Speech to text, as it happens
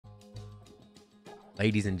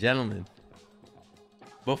Ladies and gentlemen,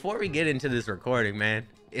 before we get into this recording, man,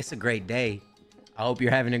 it's a great day. I hope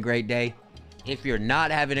you're having a great day. If you're not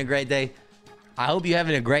having a great day, I hope you're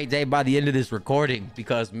having a great day by the end of this recording,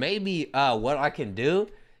 because maybe what I can do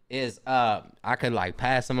is I could like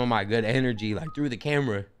pass some of my good energy like through the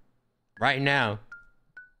camera right now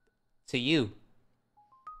to you.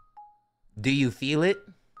 Do you feel it?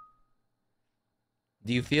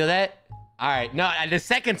 Do you feel that? All right. No, the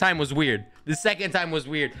second time was weird. The second time was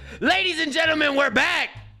weird. Ladies and gentlemen, we're back.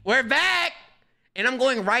 We're back. And I'm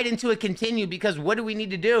going right into a continue because what do we need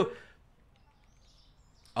to do?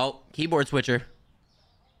 Oh, keyboard switcher.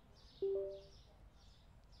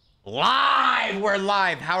 Live. We're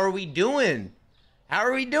live. How are we doing? How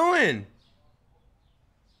are we doing?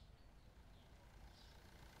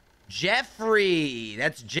 Jeffrey.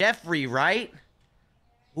 That's Jeffrey, right?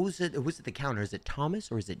 Who's it at the counter? Is it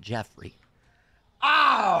Thomas or is it Jeffrey?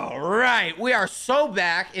 All right, we are so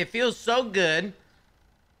back. It feels so good.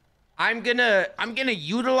 I'm gonna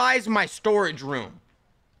utilize my storage room.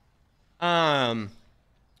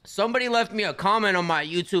 Somebody left me a comment on my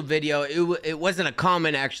YouTube video. It wasn't a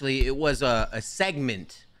comment, actually. It was a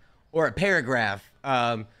segment or a paragraph.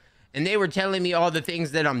 And they were telling me all the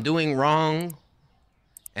things that I'm doing wrong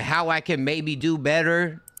and how I can maybe do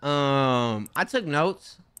better. I took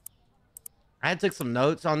notes. I took some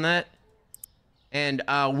notes on that. And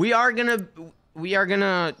we are gonna,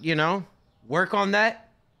 you know, work on that.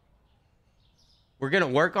 We're gonna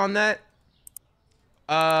work on that.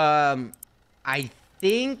 I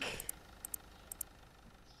think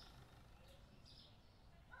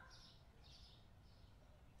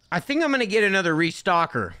I'm gonna get another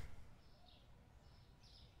restocker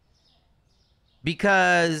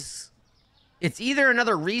because it's either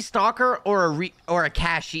another restocker or a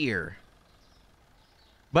cashier.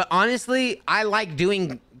 But honestly, I like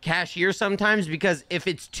doing cashier sometimes because if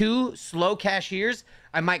it's two slow cashiers,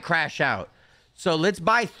 I might crash out. So let's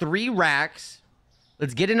buy 3 racks.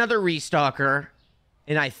 Let's get another restocker.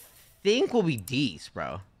 And I think we'll be decent,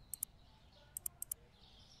 bro.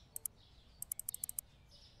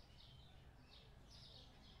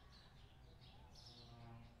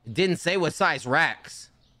 It didn't say what size racks.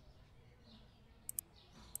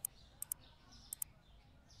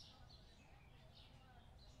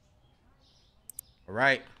 All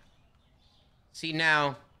right. See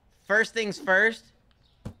now, first things first.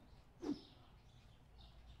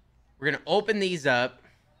 We're going to open these up.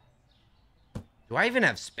 Do I even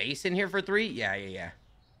have space in here for 3? Yeah.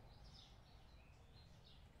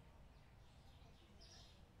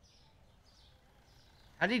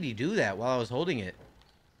 How did he do that while I was holding it?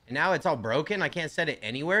 And now it's all broken. I can't set it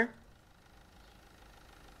anywhere.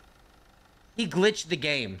 He glitched the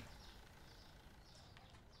game.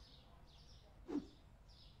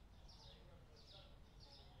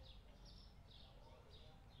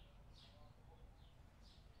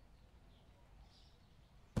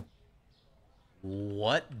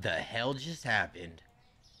 What the hell just happened?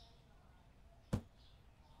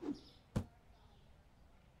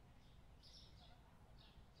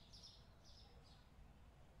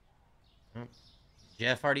 Oh,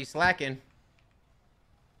 Jeff already slacking.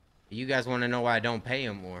 You guys want to know why I don't pay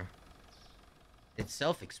him more? It's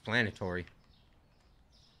self-explanatory.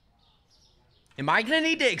 Am I gonna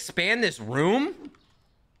need to expand this room?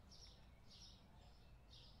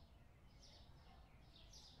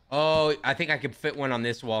 Oh, I think I could fit one on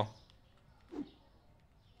this wall.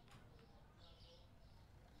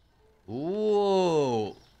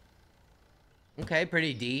 Ooh. Okay,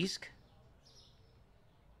 pretty decent.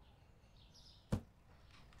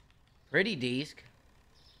 Pretty decent.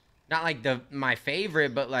 Not like my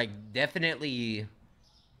favorite, but like definitely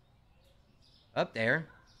up there.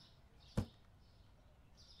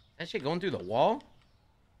 That shit going through the wall?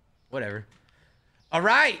 Whatever. All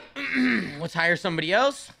right. Let's hire somebody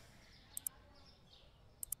else.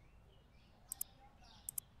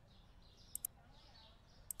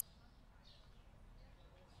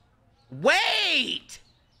 Wait!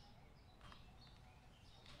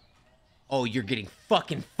 Oh, you're getting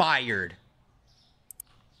fucking fired.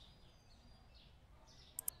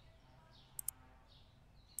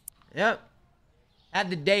 Yep. Had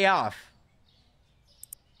the day off.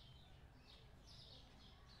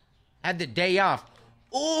 Had the day off.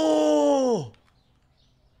 Oh!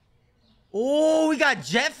 Oh, we got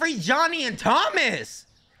Jeffrey, Johnny, and Thomas.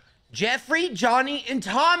 Jeffrey, Johnny, and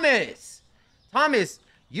Thomas. Thomas,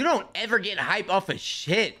 you don't ever get hype off of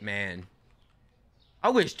shit, man. I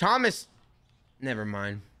wish Thomas... Never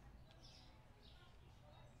mind.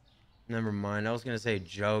 Never mind. I was going to say a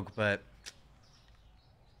joke, but...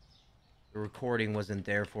 The recording wasn't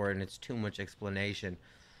there for it, and it's too much explanation.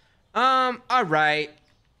 All right.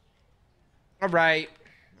 All right.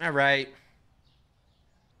 All right.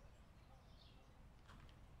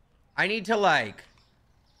 I need to, like...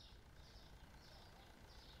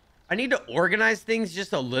 I need to organize things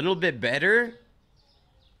just a little bit better.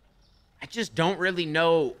 I just don't really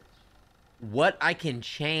know what I can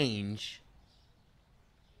change.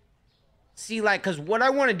 See, like, because what I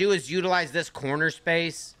want to do is utilize this corner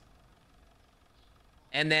space.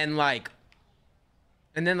 And then, like,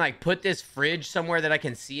 put this fridge somewhere that I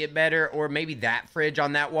can see it better. Or maybe that fridge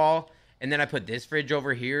on that wall. And then I put this fridge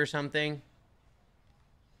over here or something.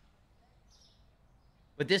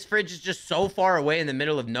 But this fridge is just so far away in the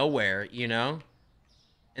middle of nowhere, you know?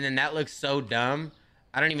 And then that looks so dumb.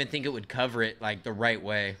 I don't even think it would cover it, like, the right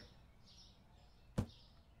way.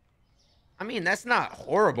 I mean, that's not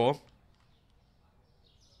horrible.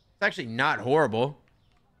 It's actually not horrible.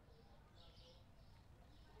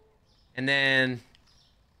 And then...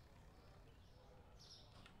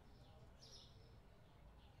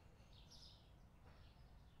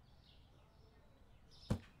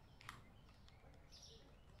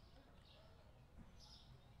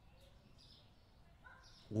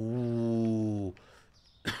 Ooh.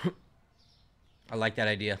 I like that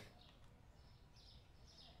idea.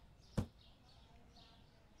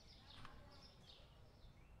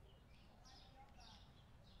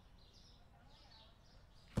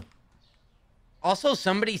 Also,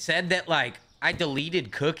 somebody said that, like, I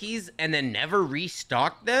deleted cookies and then never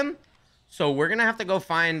restocked them. So we're gonna have to go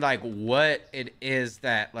find, like, what it is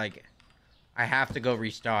that, like, I have to go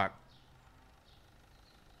restock.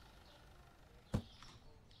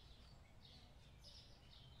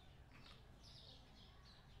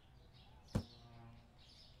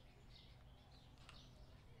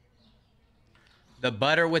 The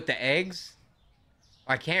butter with the eggs?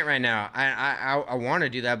 I can't right now. I want to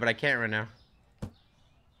do that, but I can't right now.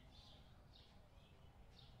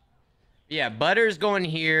 Yeah, butter's going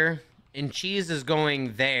here, and cheese is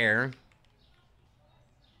going there.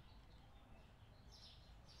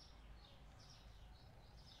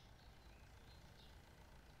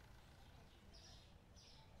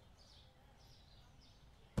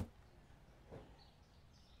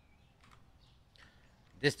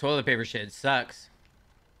 This toilet paper shit sucks.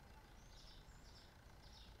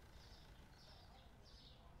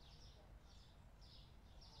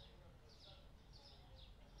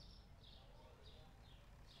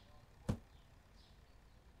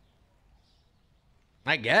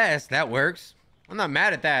 I guess that works. I'm not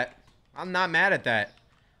mad at that. I'm not mad at that.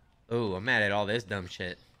 Oh, I'm mad at all this dumb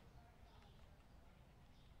shit.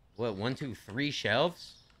 What, 1, 2, 3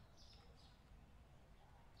 shelves?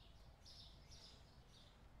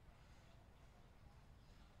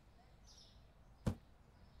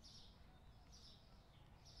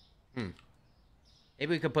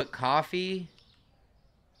 Maybe we could put coffee.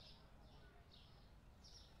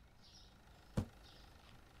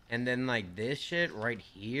 And then, like, this shit right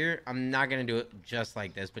here. I'm not gonna do it just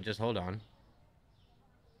like this, but just hold on.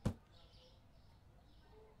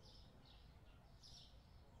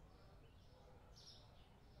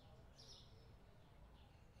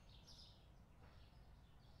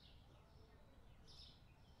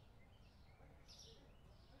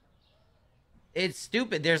 It's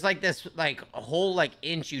stupid. There's, like, this, like, a whole, like,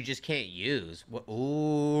 inch you just can't use.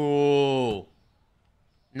 Ooh.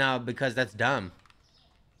 No, because that's dumb.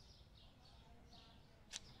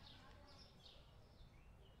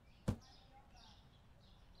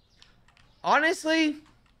 Honestly,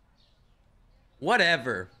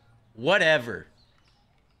 whatever. Whatever.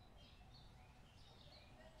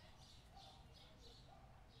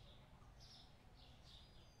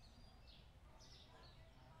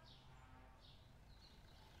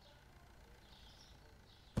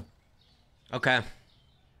 Okay.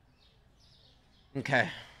 Okay.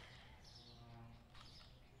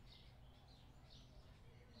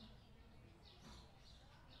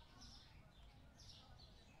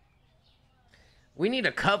 We need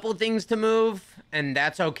a couple things to move, and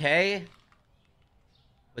that's okay.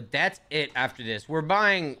 But that's it after this. We're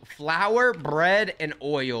buying flour, bread, and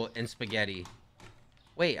oil, and spaghetti.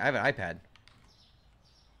 Wait, I have an iPad.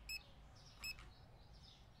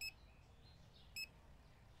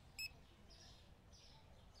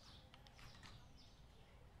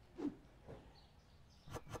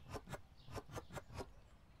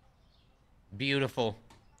 Beautiful.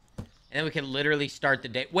 And then we can literally start the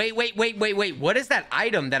day. Wait. What is that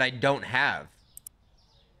item that I don't have?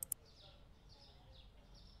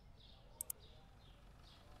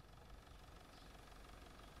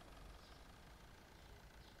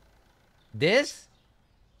 This?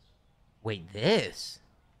 Wait, this?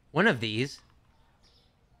 One of these?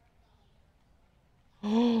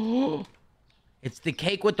 Oh, it's the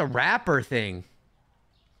cake with the wrapper thing.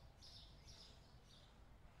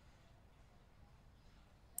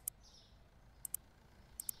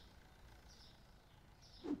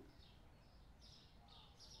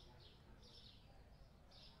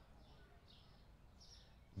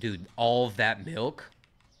 Dude, all of that milk?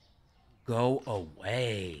 Go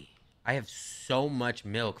away. I have so much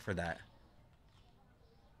milk for that.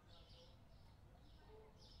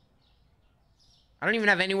 I don't even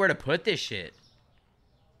have anywhere to put this shit.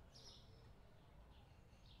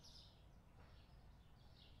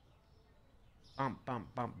 Bump, bump,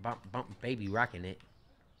 bump, bump, bump, baby, rocking it.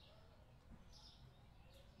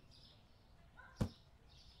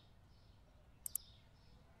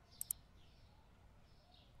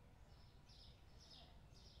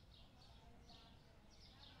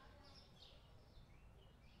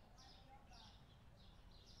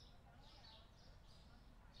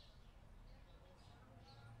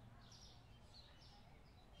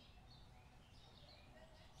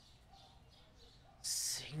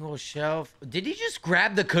 Single shelf. Did he just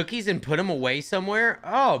grab the cookies and put them away somewhere?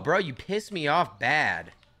 Oh, bro, you pissed me off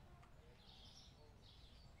bad.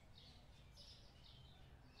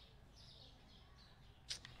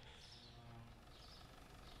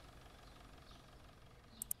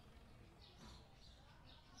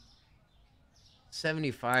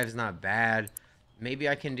 $75 is not bad. Maybe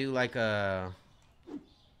I can do like a...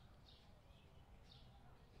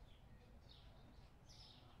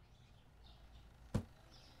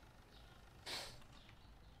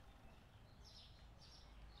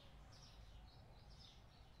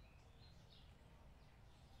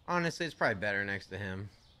 Honestly, it's probably better next to him.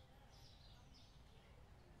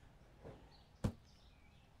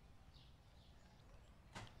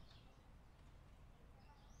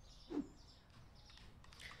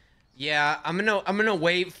 Yeah, I'm gonna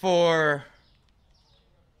wait for...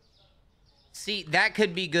 See, that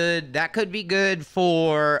could be good. That could be good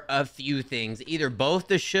for a few things. Either both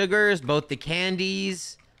the sugars, both the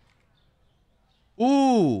candies.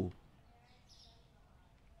 Ooh.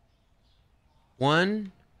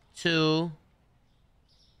 1, 2.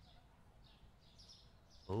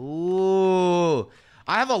 Ooh.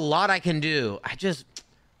 I have a lot I can do. I just...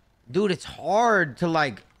 Dude, it's hard to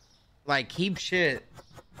like keep shit.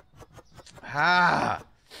 Ah.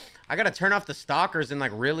 I gotta turn off the stalkers and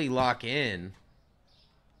like really lock in.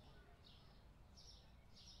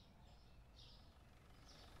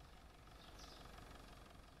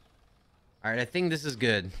 All right, I think this is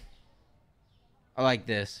good. I like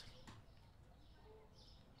this.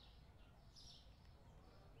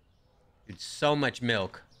 Dude, so much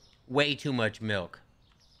milk. Way too much milk.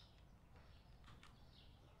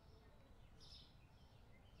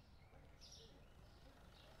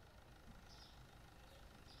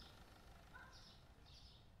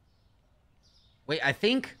 Wait, I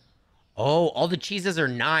think... Oh, all the cheeses are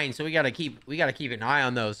 9, so we gotta keep an eye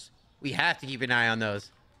on those. We have to keep an eye on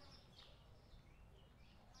those.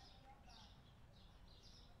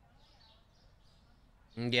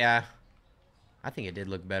 Yeah. I think it did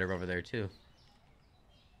look better over there, too.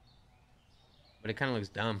 But it kind of looks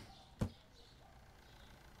dumb.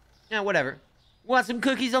 Yeah, whatever. Want some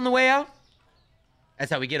cookies on the way out?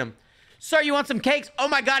 That's how we get them. Sir, you want some cakes? Oh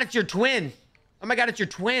my god, it's your twin. Oh my god, it's your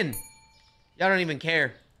twin. Y'all don't even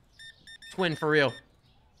care. Twin for real.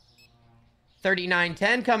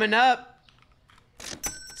 39.10 coming up.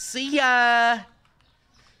 See ya.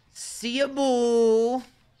 See ya, boo.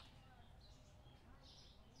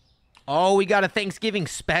 Oh, we got a Thanksgiving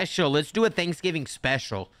special. Let's do a Thanksgiving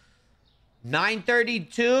special.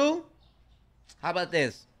 9.32. How about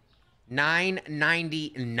this?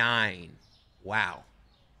 9.99. Wow.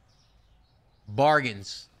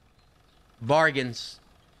 Bargains. Bargains.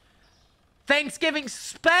 Thanksgiving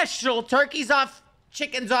special. Turkey's off.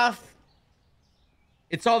 Chicken's off.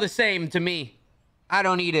 It's all the same to me. I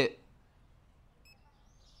don't eat it.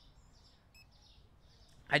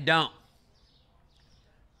 I don't.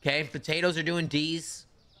 Okay, potatoes are doing D's.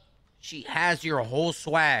 She has your whole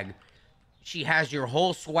swag. She has your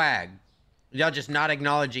whole swag. Y'all just not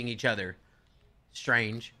acknowledging each other.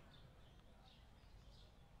 Strange.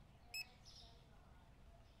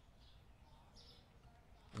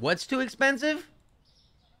 What's too expensive?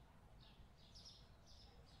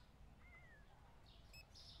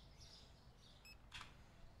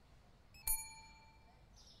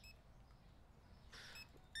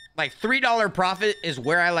 Like $3 profit is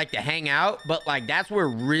where I like to hang out, but like that's where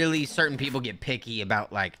really certain people get picky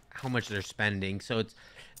about like how much they're spending. So it's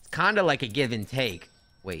kind of like a give and take.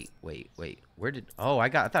 Wait. Where did... Oh, I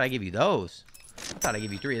thought I gave you those. I thought I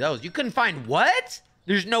gave you 3 of those. You couldn't find what?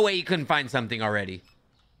 There's no way you couldn't find something already.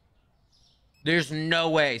 There's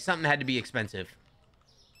no way. Something had to be expensive.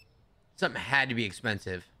 Something had to be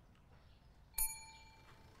expensive.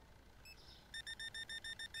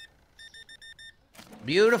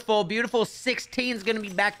 Beautiful, beautiful. 16's gonna be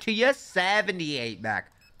back to you. 78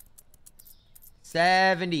 back.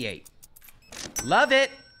 78. Love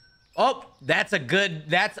it. Oh, that's a good...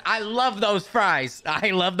 I love those fries.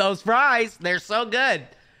 I love those fries. They're so good.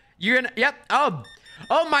 You're gonna... Yep.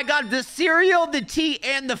 Oh my God. The cereal, the tea,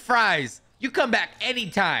 and the fries. You come back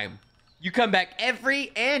anytime. You come back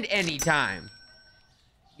every and any time.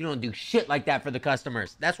 You don't do shit like that for the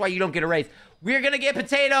customers. That's why you don't get a raise. We're gonna get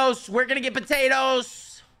potatoes. We're gonna get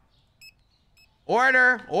potatoes.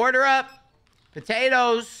 Order up.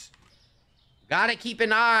 Potatoes. Gotta keep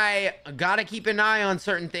an eye on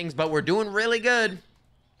certain things, but we're doing really good.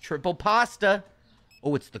 Triple pasta.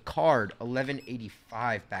 Oh, it's the card.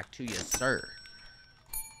 1185 back to you, sir.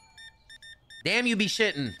 Damn, you be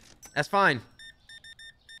shitting. That's fine.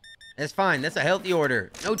 That's fine. That's a healthy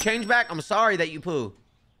order. No change back. I'm sorry that you poo.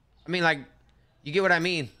 I mean, like, you get what I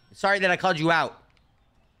mean. Sorry that I called you out.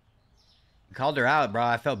 You called her out, bro.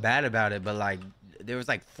 I felt bad about it, but like, there was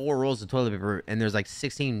like 4 rolls of toilet paper, and there's like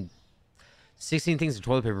 16 things of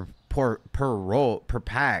toilet paper per roll, per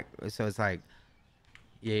pack. So it's like,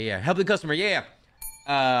 yeah. Help the customer, yeah.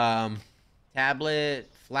 Tablet,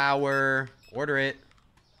 flour, order it.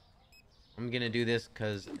 I'm gonna do this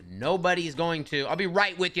because nobody's going to. I'll be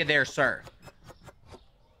right with you there, sir.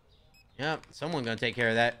 Yep, someone's gonna take care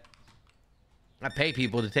of that. I pay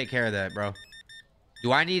people to take care of that, bro.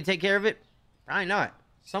 Do I need to take care of it? Probably not.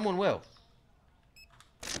 Someone will.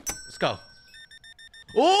 Let's go.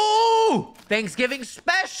 Ooh! Thanksgiving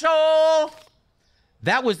special!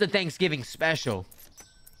 That was the Thanksgiving special.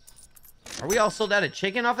 Are we all sold out of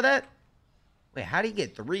chicken off of that? Wait, how do you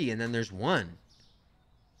get 3 and then there's 1?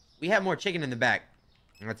 We have more chicken in the back.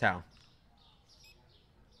 That's how.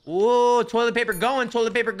 Ooh, toilet paper going,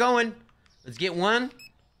 toilet paper going. Let's get 1.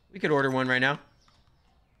 We could order 1 right now.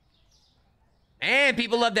 And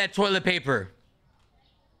people love that toilet paper.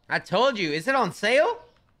 I told you. Is it on sale?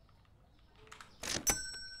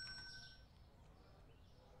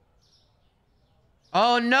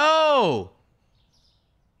 Oh, no.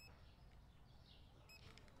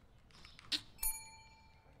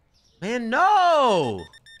 Man, no.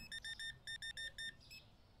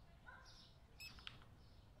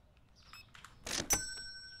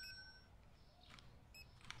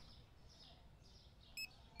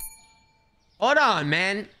 Hold on,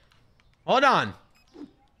 man. Hold on.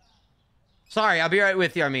 Sorry, I'll be right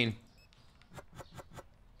with you, I mean.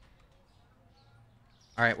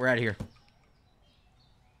 All right, we're out of here.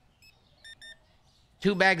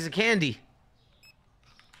 2 bags of candy.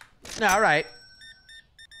 All right.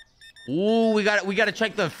 Ooh, we got to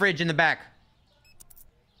check the fridge in the back.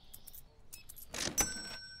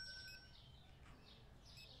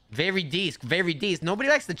 Very decent, very decent. Nobody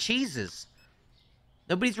likes the cheeses.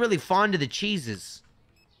 Nobody's really fond of the cheeses.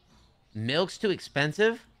 Milk's too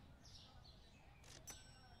expensive?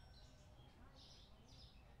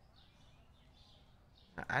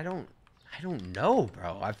 I don't know,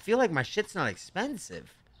 bro. I feel like my shit's not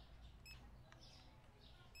expensive.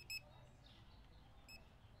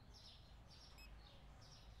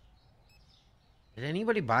 Did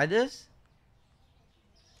anybody buy this?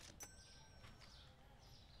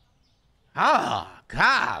 Ah,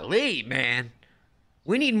 golly, man.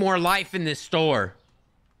 We need more life in this store.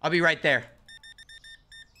 I'll be right there.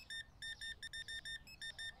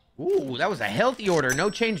 Ooh, that was a healthy order. No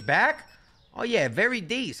change back? Oh, yeah. Very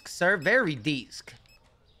decent, sir. Very decent.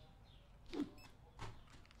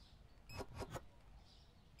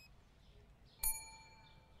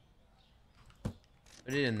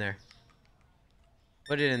 Put it in there.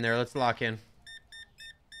 Put it in there. Let's lock in.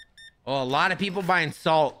 Oh, a lot of people buying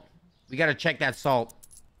salt. We got to check that salt.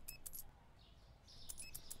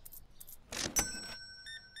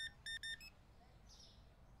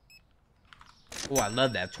 Oh, I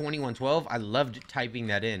love that. 2112. I loved typing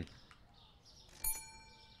that in.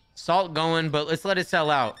 Salt going, but let's let it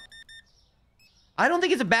sell out. I don't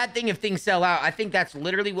think it's a bad thing if things sell out. I think that's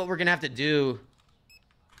literally what we're going to have to do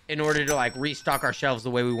in order to, like, restock our shelves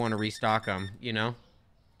the way we want to restock them, you know?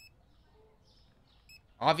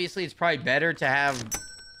 Obviously, it's probably better to have,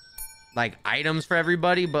 like, items for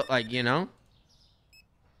everybody, but, like, you know?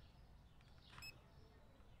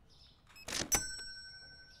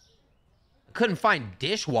 Couldn't find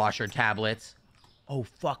dishwasher tablets. Oh,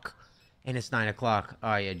 fuck. And it's 9 o'clock.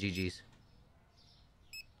 Oh, yeah, GG's.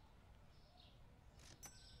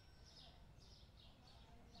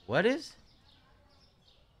 What is?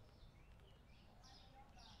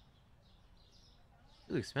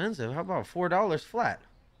 Too expensive. How about $4 flat?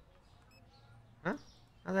 Huh?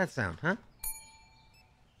 How'd that sound, huh?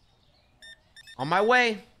 On my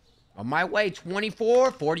way. On my way.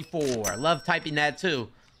 24.44. I love typing that too.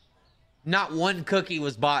 Not one cookie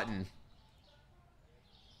was bought in.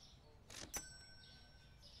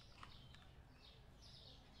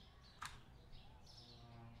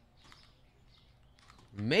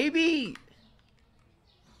 Maybe.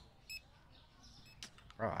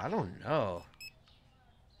 Bro, I don't know.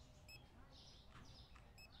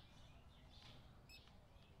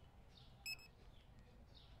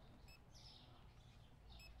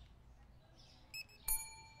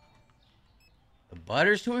 The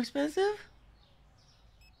butter's too expensive?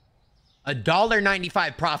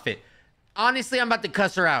 $1.95 profit. Honestly, I'm about to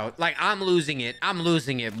cuss her out. Like, I'm losing it. I'm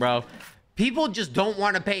losing it, bro. People just don't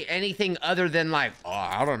want to pay anything other than like, oh,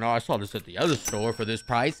 I don't know. I saw this at the other store for this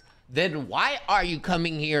price. Then why are you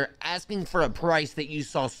coming here asking for a price that you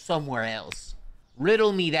saw somewhere else?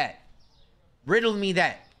 Riddle me that. Riddle me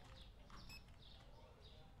that.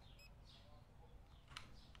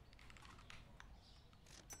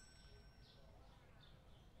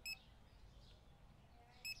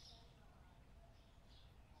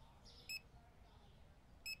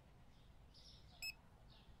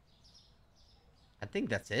 I think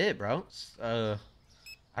that's it, bro. I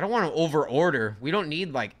don't want to over order. We don't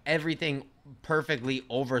need like everything perfectly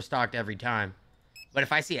overstocked every time. But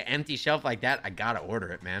if I see an empty shelf like that, I gotta order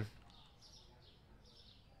it, man.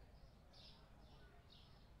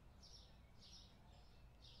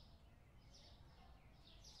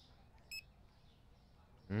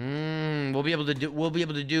 We'll be able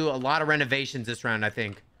to do a lot of renovations this round, I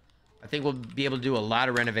think. I think we'll be able to do a lot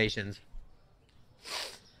of renovations.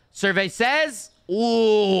 Survey says,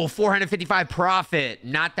 ooh, 455 profit.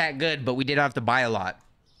 Not that good, but we did have to buy a lot.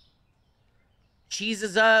 Cheese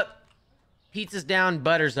is up, pizza's down,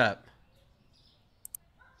 butter's up.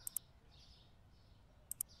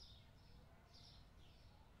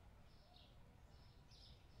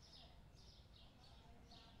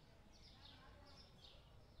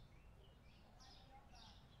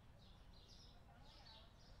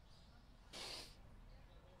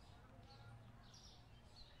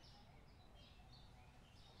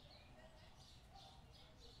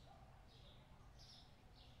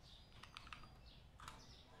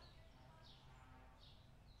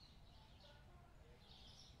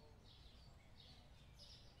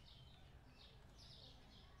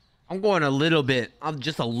 I'm going a little bit. I'm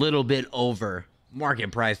just a little bit over market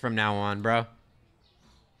price from now on, bro.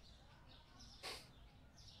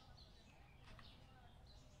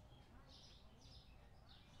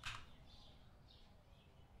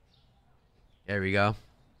 There we go.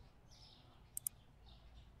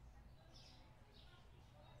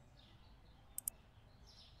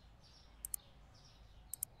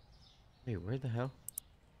 Wait, where the hell?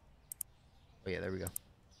 Oh, yeah, there we go.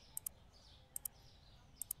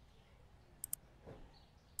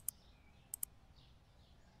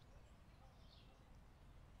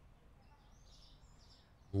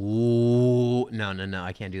 Ooh, no,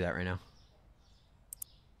 I can't do that right now.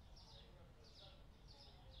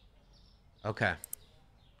 Okay.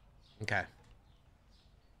 Okay.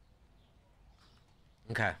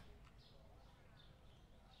 Okay.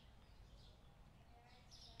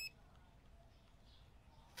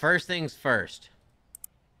 First things first.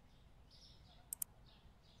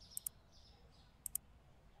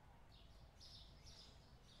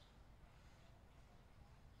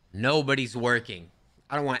 Nobody's working.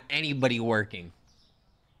 I don't want anybody working.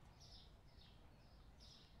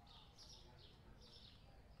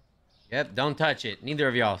 Yep, don't touch it. Neither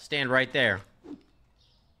of y'all. Stand right there.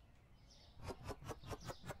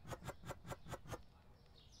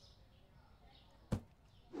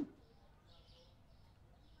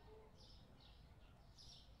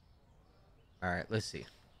 All right, let's see.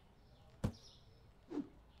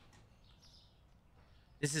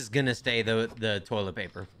 This is gonna stay the toilet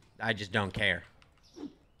paper. I just don't care.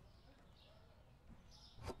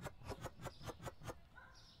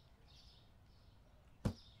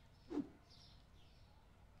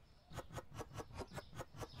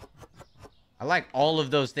 I like all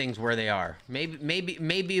of those things where they are.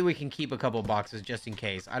 Maybe we can keep a couple boxes just in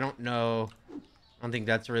case. I don't know. I don't think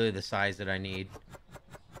that's really the size that I need.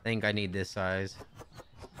 I think I need this size.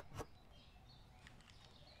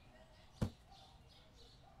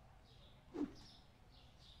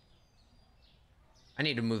 I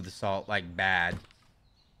need to move the salt like bad.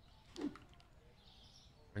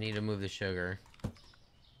 I need to move the sugar.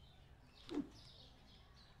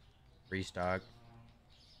 Restock.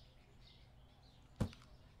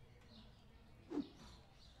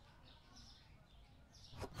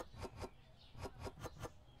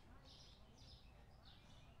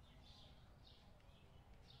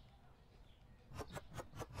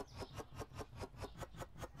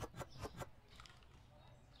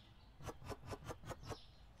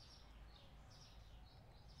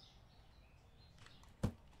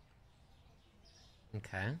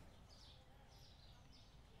 Okay.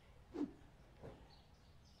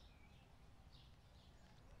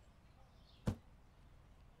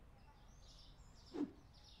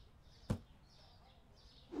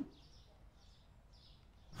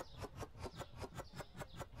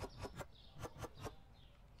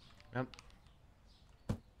 Yep.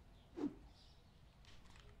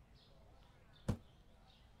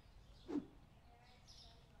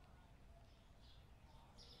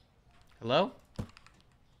 Hello?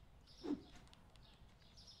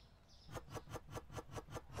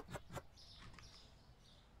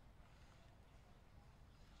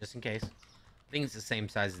 Just in case. I think it's the same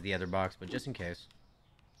size as the other box, but just in case.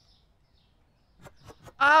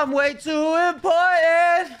 I'm way too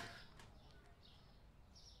important!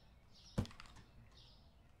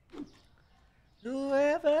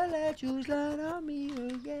 Whoever let you slide on me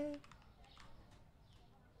again?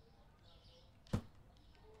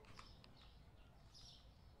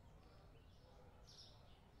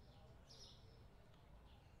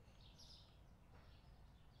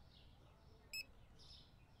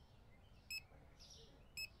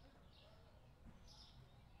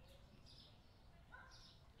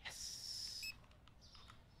 Yes.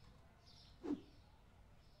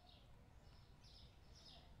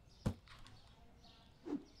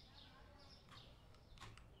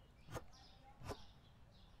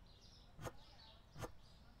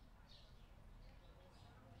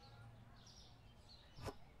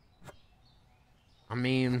 I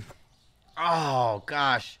mean, oh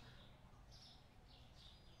gosh.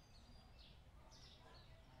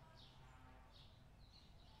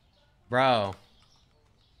 Bro.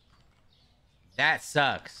 That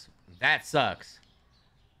sucks. That sucks.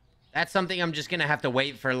 That's something I'm just gonna have to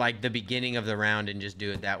wait for like the beginning of the round and just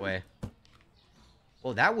do it that way.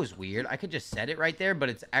 Well, that was weird. I could just set it right there, but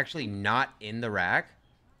it's actually not in the rack.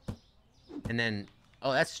 And then,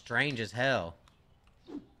 oh, that's strange as hell.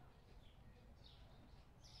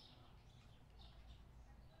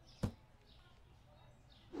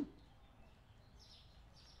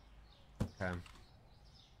 Okay.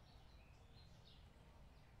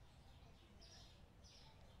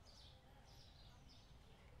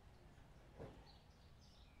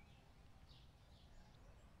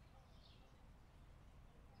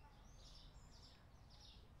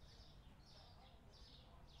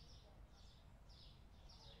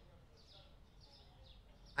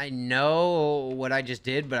 I know what I just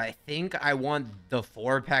did, but I think I want the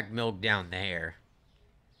 4-pack milk down there.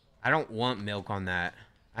 I don't want milk on that.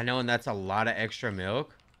 I know, and that's a lot of extra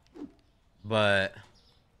milk, but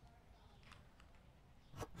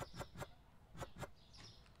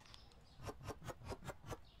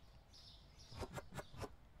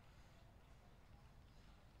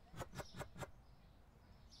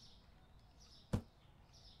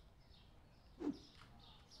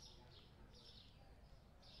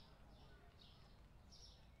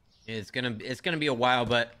it's gonna be a while.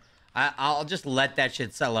 But I'll just let that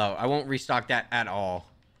shit sell out. I won't restock that at all.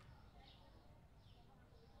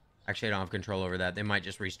 Actually, I don't have control over that. They might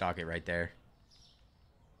just restock it right there.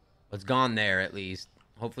 It's gone there at least.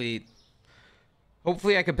 Hopefully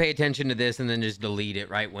I could pay attention to this and then just delete it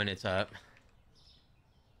right when it's up.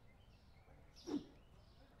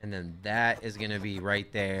 And then that is gonna be right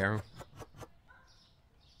there.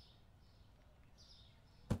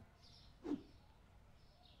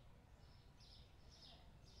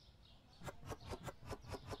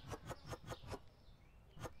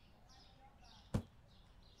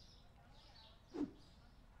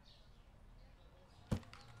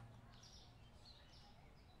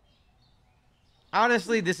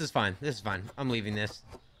 Honestly, this is fine. This is fine. I'm leaving this.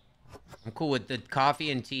 I'm cool with the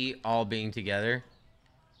coffee and tea all being together.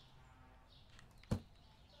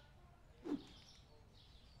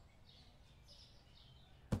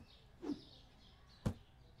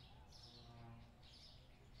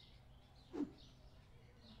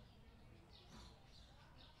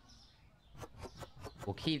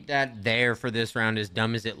 We'll keep that there for this round, as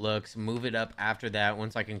dumb as it looks. Move it up after that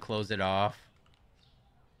once I can close it off.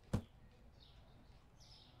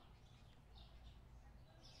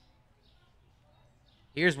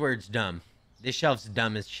 Here's where it's dumb. This shelf's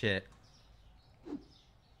dumb as shit.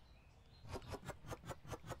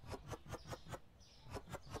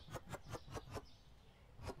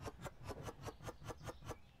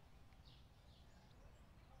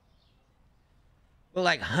 But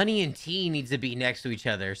like honey and tea needs to be next to each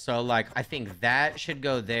other. So like I think that should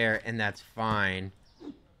go there and that's fine.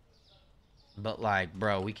 But like,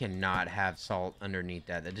 bro, we cannot have salt underneath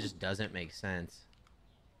that. That just doesn't make sense.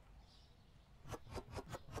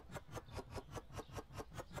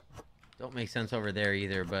 Don't make sense over there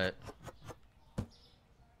either, but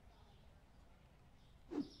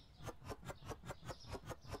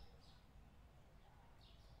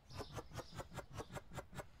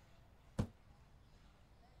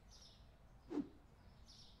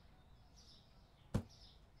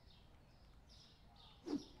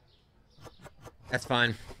That's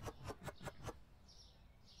fine.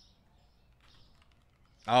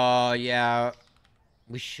 Oh, yeah.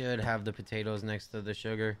 We should have the potatoes next to the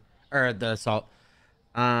sugar. Or the salt.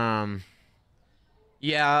 Yeah,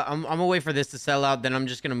 I'm gonna wait for this to sell out. Then I'm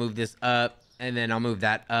just gonna move this up. And then I'll move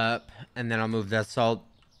that up. And then I'll move that salt.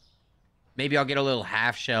 Maybe I'll get a little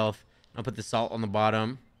half shelf. I'll put the salt on the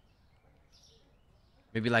bottom.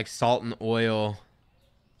 Maybe like salt and oil.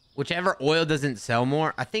 Whichever oil doesn't sell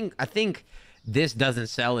more. I think this doesn't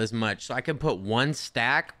sell as much. So I can put one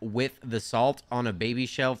stack with the salt on a baby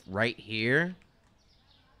shelf right here.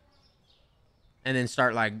 And then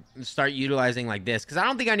start utilizing like this. Because I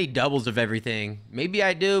don't think I need doubles of everything. Maybe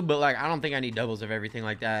I do, but like I don't think I need doubles of everything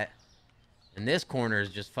like that. And this corner is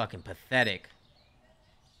just fucking pathetic.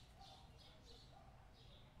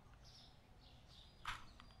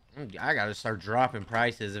 I gotta start dropping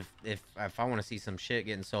prices if I want to see some shit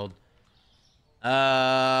getting sold.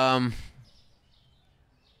 Let's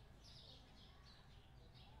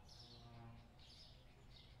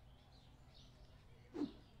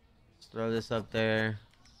throw this up there.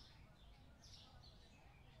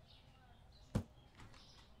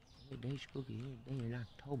 Day spooky day in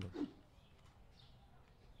October.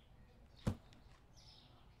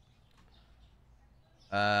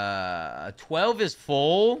 Uh, 12 is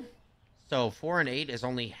full, so 4 and 8 is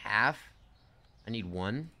only half. I need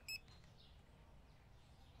 1.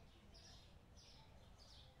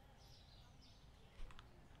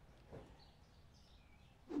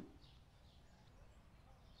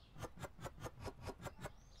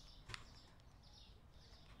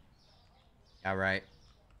 All right.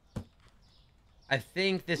 I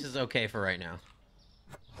think this is okay for right now.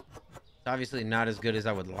 It's obviously not as good as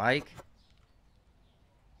I would like.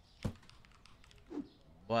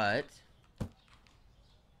 But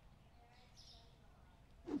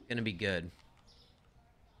it's gonna be good.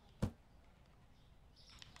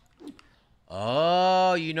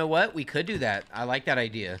 Oh, you know what? We could do that. I like that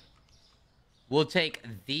idea. We'll take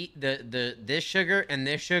this sugar and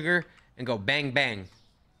this sugar and go bang bang.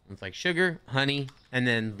 It's like sugar, honey, and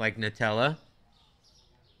then like Nutella.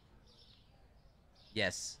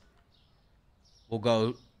 Yes. We'll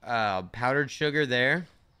go powdered sugar there.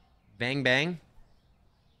 Bang bang.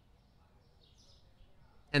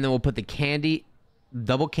 And then we'll put the candy,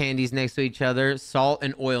 double candies next to each other, salt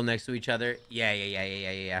and oil next to each other.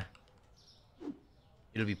 Yeah.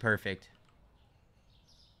 It'll be perfect.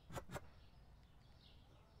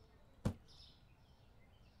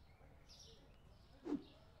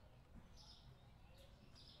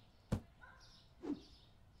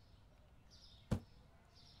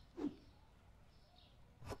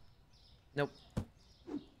 Nope.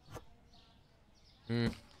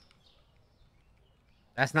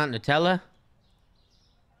 That's not Nutella?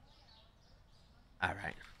 All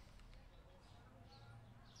right.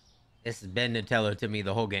 This has been Nutella to me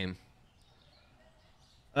the whole game.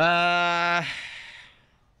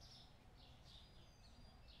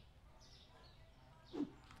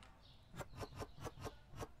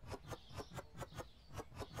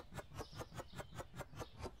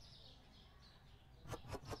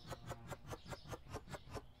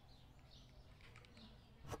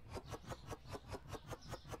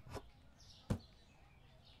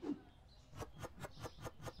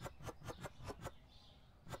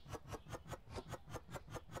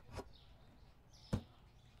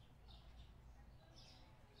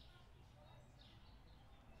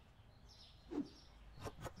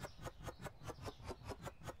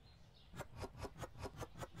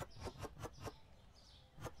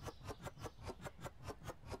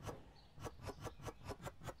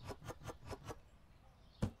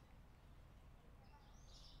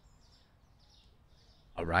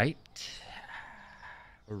 All right.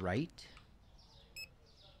 All right.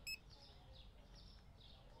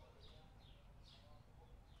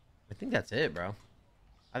 I think that's it, bro.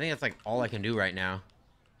 I think that's like all I can do right now.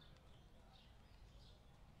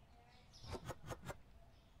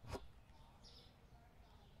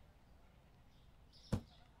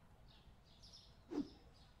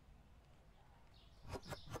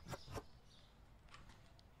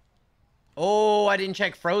 Oh, I didn't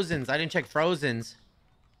check Frozen's. I didn't check Frozen's.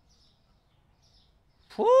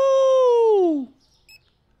 Woo!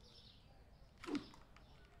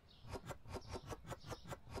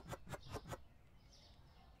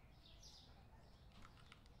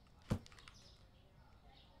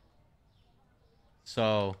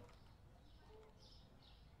 So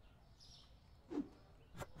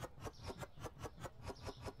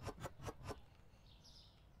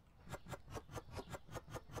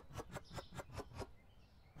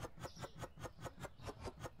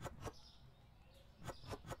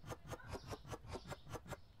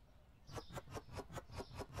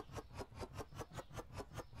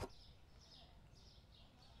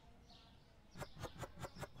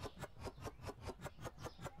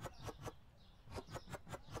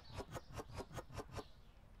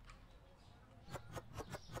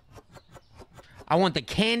I want the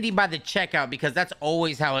candy by the checkout because that's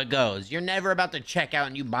always how it goes. You're never about to check out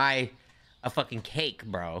and you buy a fucking cake,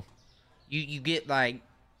 bro. You get like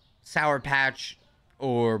Sour Patch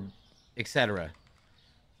or etc.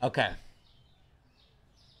 Okay.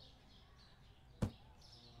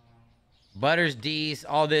 Butters D's,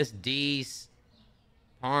 all this D's,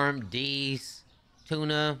 Parm D's,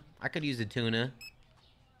 tuna. I could use a tuna.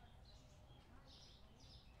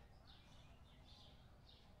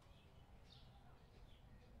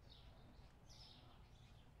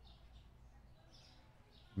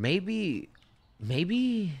 Maybe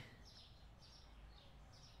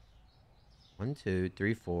 1, 2,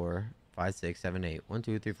 3, 4, 5, 6, 7, 8. 1,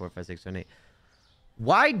 2, 3, 4, 5, 6, 7, 8.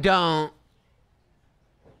 Why don't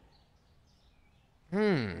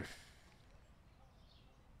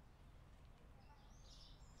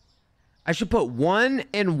I should put 1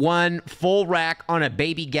 and 1 full rack on a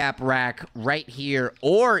baby gap rack right here,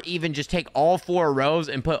 or even just take all 4 rows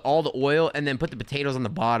and put all the oil and then put the potatoes on the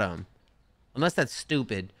bottom. Unless that's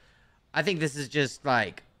stupid. I think this is just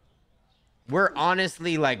like, we're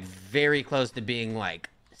honestly like very close to being like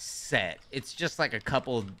set. It's just like a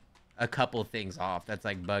couple things off that's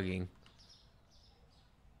like bugging.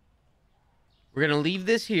 We're gonna leave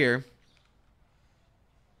this here.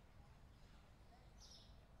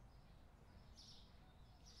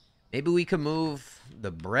 Maybe we could move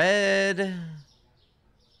the bread.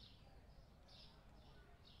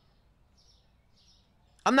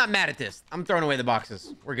 I'm not mad at this. I'm throwing away the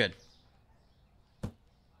boxes. We're good.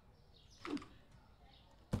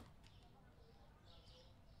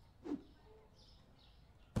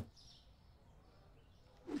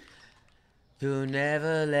 To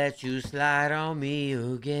never let you slide on me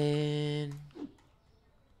again.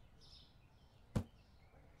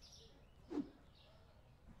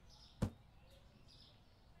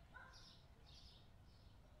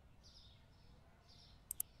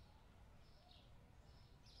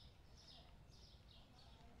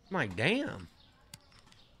 My damn.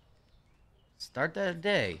 Start that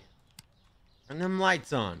day. Turn them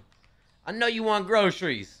lights on. I know you want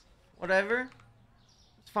groceries. Whatever.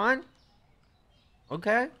 It's fine.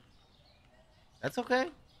 Okay. That's okay.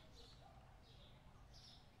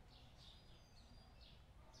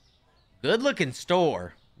 Good looking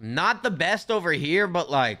store. Not the best over here,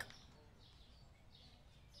 but like...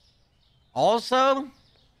 Also...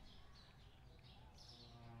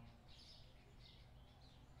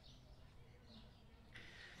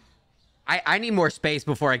 I need more space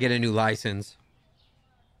before I get a new license.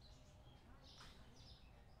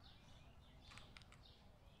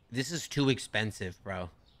 This is too expensive, bro.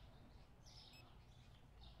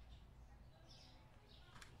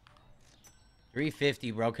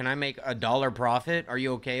 $3.50, bro. Can I make $1 profit? Are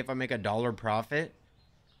you okay if I make $1 profit?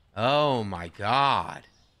 Oh my god.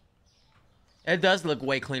 It does look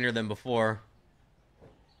way cleaner than before.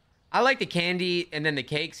 I like the candy and then the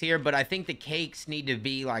cakes here, but I think the cakes need to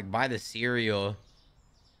be like by the cereal.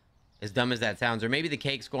 As dumb as that sounds. Or maybe the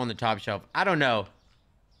cakes go on the top shelf. I don't know.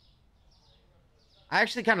 I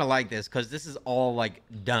actually kind of like this because this is all like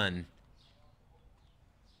done.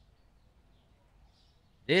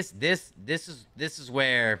 This is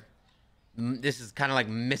where this is kind of like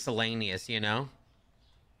miscellaneous, you know?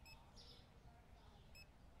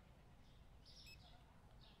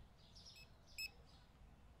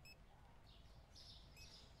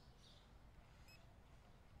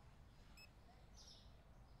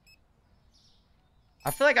 I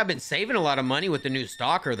feel like I've been saving a lot of money with the new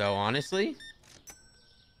stalker, though, honestly.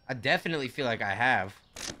 I definitely feel like I have.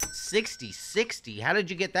 60. How did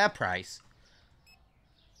you get that price?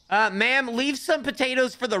 Ma'am, leave some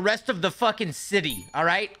potatoes for the rest of the fucking city, all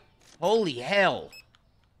right? Holy hell.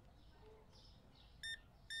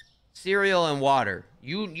 Cereal and water.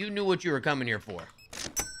 You knew what you were coming here for.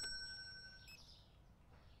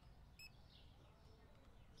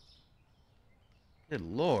 Good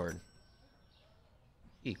lord.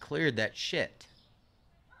 He cleared that shit.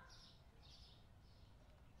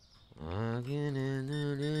 Walking in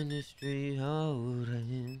the industry,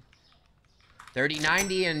 holding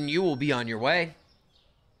 30.90 and you will be on your way.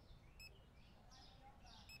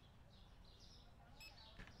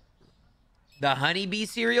 The honeybee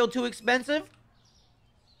cereal too expensive?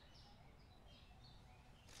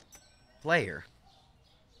 Player.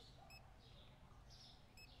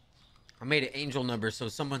 I made an angel number so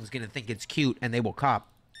someone's gonna think it's cute and they will cop.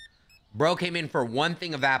 Bro came in for 1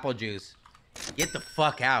 thing of apple juice. Get the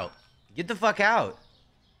fuck out. Get the fuck out.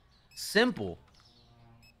 Simple.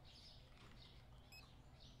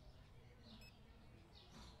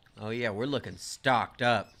 Oh yeah, we're looking stocked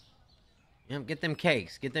up. Yep, get them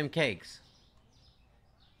cakes. Get them cakes.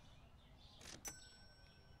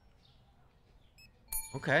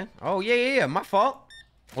 Okay. Oh, yeah. My fault.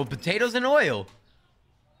 Well, potatoes and oil.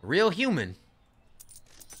 Real human.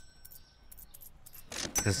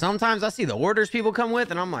 Because sometimes I see the orders people come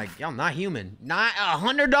with, and I'm like, y'all not human. Not a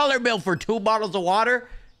 $100 bill for 2 bottles of water.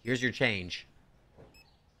 Here's your change.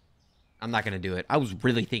 I'm not going to do it. I was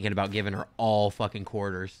really thinking about giving her all fucking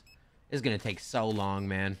quarters. It's going to take so long,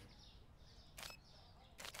 man.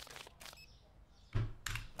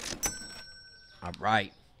 All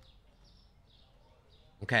right.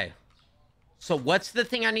 Okay. So what's the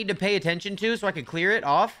thing I need to pay attention to so I can clear it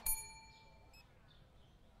off?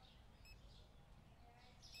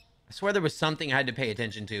 I swear there was something I had to pay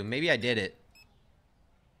attention to. Maybe I did it.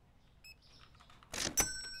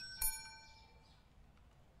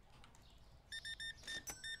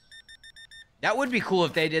 That would be cool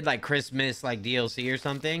if they did like Christmas like DLC or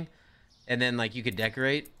something. And then like you could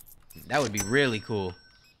decorate. That would be really cool.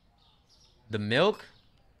 The milk?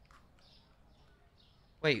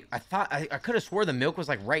 Wait, I thought I could have swore the milk was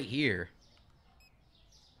like right here.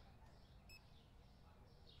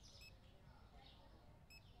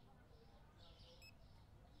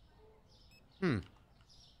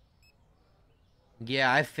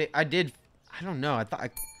 Yeah, I did. I don't know. I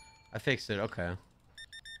thought I fixed it. Okay.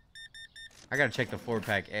 I gotta check the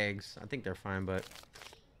 4-pack eggs. I think they're fine, but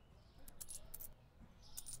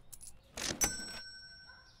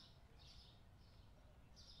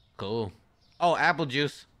cool. Oh, apple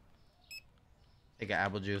juice. Take an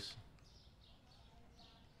apple juice.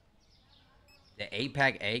 The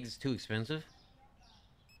 8-pack eggs is too expensive.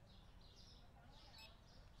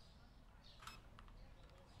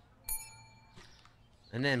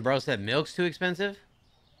 And then bro said milk's too expensive.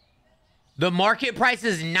 The market price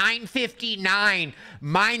is $9.59.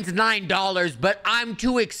 Mine's $9, but I'm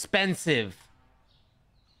too expensive.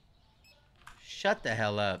 Shut the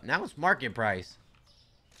hell up. Now it's market price.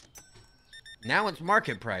 Now it's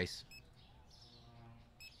market price.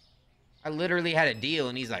 I literally had a deal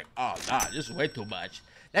and he's like, oh god, this is way too much.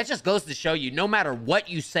 That just goes to show you, no matter what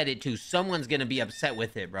you set it to, someone's gonna be upset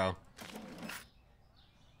with it, bro.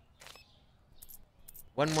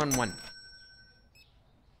 111.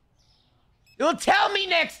 You'll tell me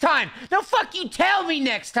next time. No, fuck you, tell me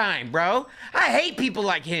next time, bro. I hate people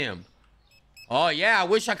like him. Oh, yeah, I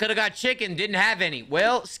wish I could have got chicken. Didn't have any.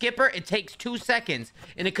 Well, Skipper, it takes 2 seconds,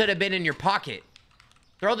 and it could have been in your pocket.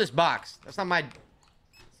 Throw this box. That's not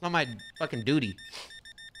my fucking duty.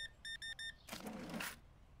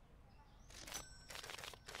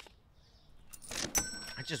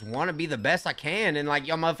 I just want to be the best I can, and, like,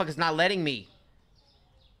 y'all motherfuckers not letting me.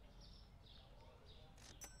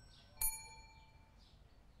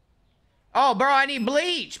 Oh, bro, I need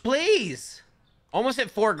bleach, please. Almost at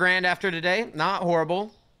 4 grand after today. Not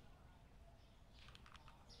horrible.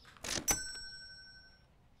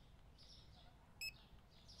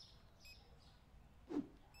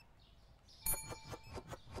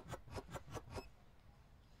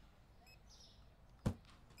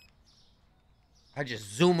 I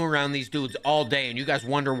just zoom around these dudes all day, and you guys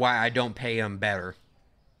wonder why I don't pay them better.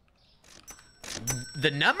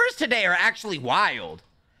 The numbers today are actually wild.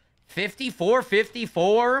 54,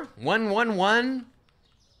 54, 111.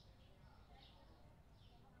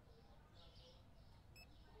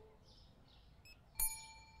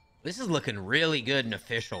 This is looking really good and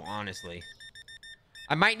official, honestly.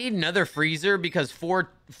 I might need another freezer because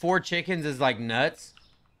four chickens is like nuts.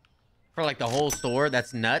 For like the whole store,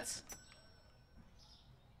 that's nuts.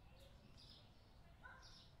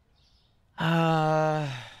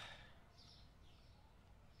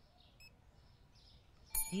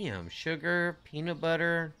 Damn, sugar, peanut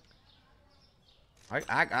butter.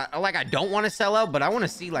 I don't want to sell out, but I want to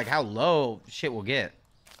see like how low shit will get.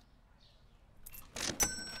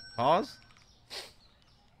 Pause.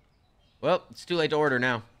 Well, it's too late to order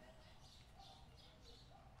now.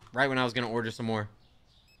 Right when I was gonna order some more.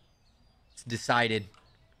 It's decided.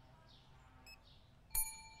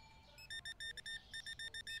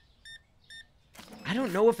 I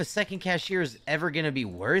don't know if a second cashier is ever going to be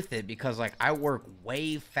worth it because, like, I work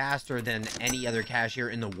way faster than any other cashier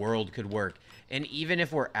in the world could work. And even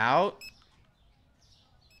if we're out,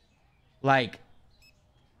 like,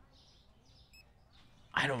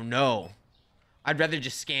 I don't know. I'd rather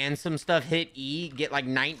just scan some stuff, hit E, get like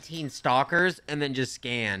 19 stalkers, and then just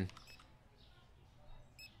scan.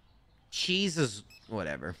 Cheese is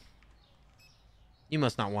whatever. You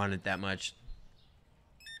must not want it that much.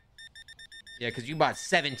 Yeah, because you bought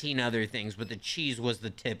 17 other things, but the cheese was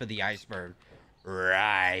the tip of the iceberg.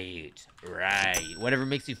 Right. Whatever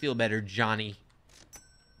makes you feel better, Johnny.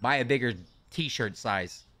 Buy a bigger t-shirt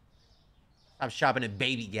size. Stop shopping at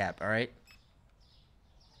Baby Gap, all right?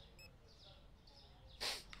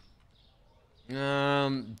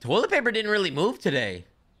 Toilet paper didn't really move today.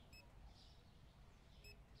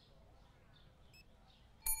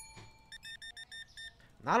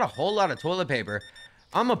 Not a whole lot of toilet paper.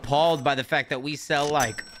 I'm appalled by the fact that we sell,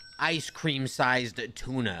 like, ice cream sized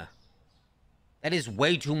tuna. That is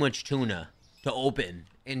way too much tuna to open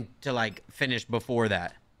and to, like, finish before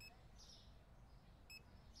that.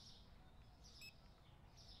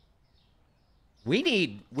 We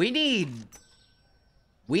need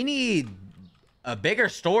a bigger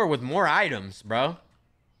store with more items, bro.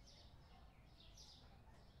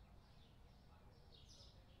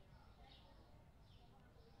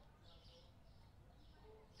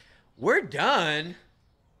 We're done.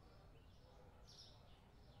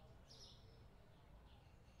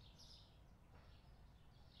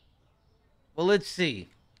 Well, let's see.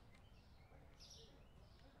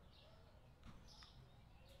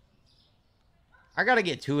 I gotta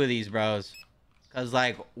get 2 of these, bros. Because,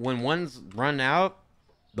 like, when one's run out,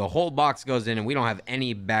 the whole box goes in and we don't have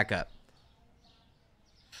any backup.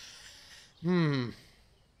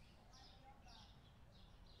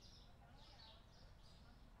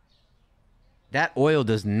 That oil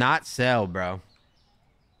does not sell, bro.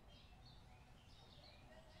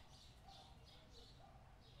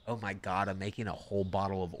 Oh my god, I'm making a whole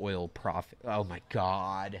bottle of oil profit. Oh my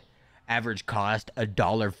god. Average cost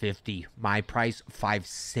 $1.50. My price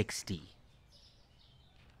 $5.60.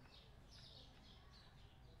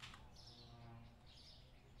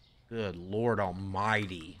 Good Lord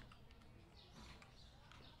Almighty.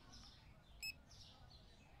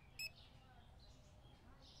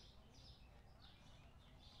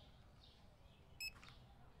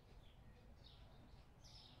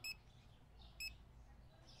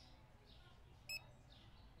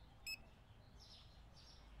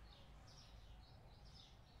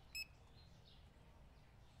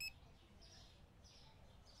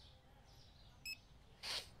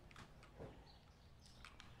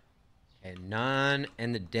 And none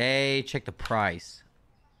in the day. Check the price.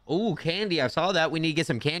 Ooh, candy. I saw that. We need to get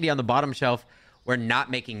some candy on the bottom shelf. We're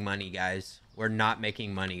not making money, guys. We're not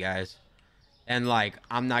making money, guys. And, like,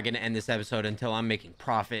 I'm not going to end this episode until I'm making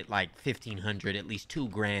profit, like, 1,500, at least 2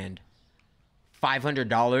 grand.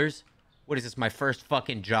 $500? What is this, my first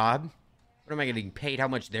fucking job? What am I getting paid? How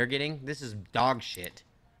much they're getting? This is dog shit.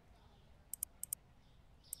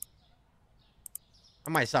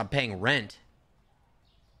 I might stop paying rent.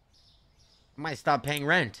 I might stop paying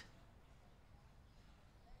rent.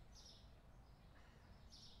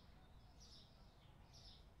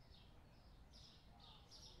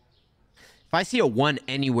 If I see a 1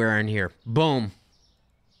 anywhere in here, boom.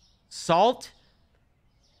 Salt.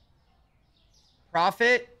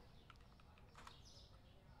 Profit.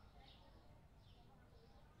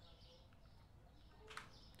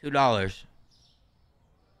 $2.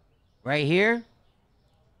 Right here.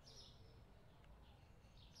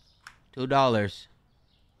 $2.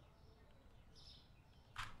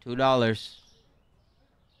 $2.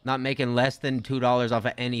 Not making less than $2 off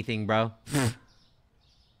of anything, bro.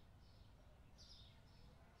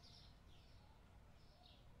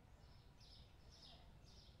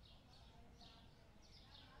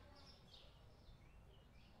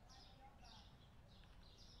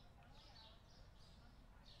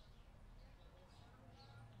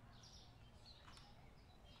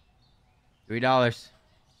 $3.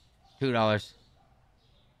 $2.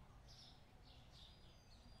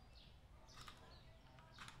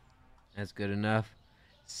 That's good enough.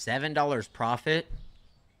 $7 profit.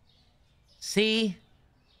 See,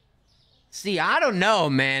 I don't know,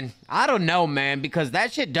 man. I don't know, man, because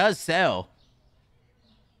that shit does sell.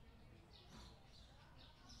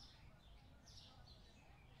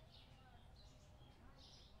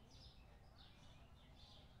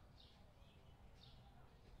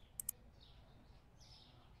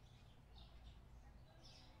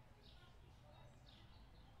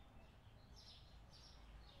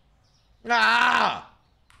 Ah!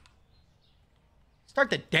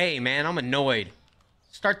 Start the day, man. I'm annoyed.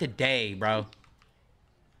 Start the day, bro.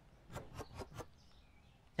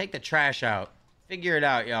 Take the trash out. Figure it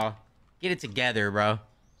out, y'all. Get it together, bro.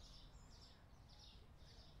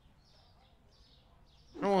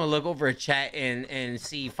 I don't want to look over a chat and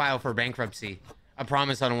see file for bankruptcy. I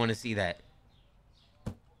promise I don't want to see that.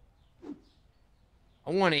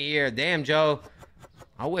 I want to hear, damn, Joe,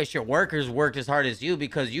 I wish your workers worked as hard as you,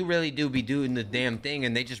 because you really do be doing the damn thing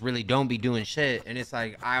and they just really don't be doing shit. And it's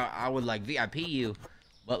like, I would like VIP you,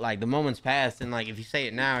 but like the moment's passed, and like if you say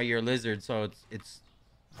it now, you're a lizard, so it's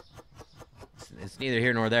neither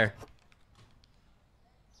here nor there.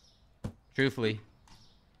 Truthfully.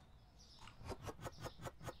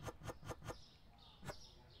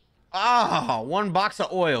 Oh, 1 box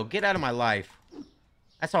of oil. Get out of my life.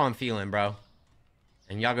 That's how I'm feeling, bro.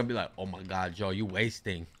 And y'all gonna be like, oh my God, Joe, you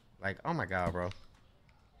wasting. Like, oh my God, bro.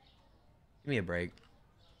 Give me a break.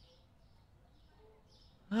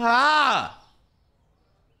 Ah!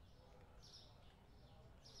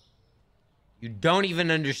 You don't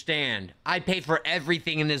even understand. I pay for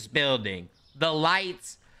everything in this building. The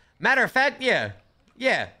lights. Matter of fact, yeah.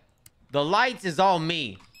 Yeah. The lights is all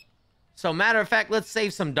me. So matter of fact, let's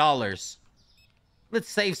save some dollars. Let's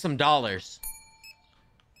save some dollars.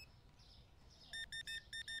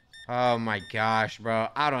 Oh my gosh, bro.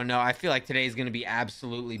 I don't know. I feel like today's gonna be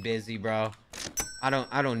absolutely busy, bro. I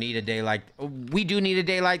don't need a day like... We do need a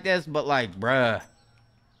day like this, but like, bruh.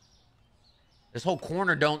 This whole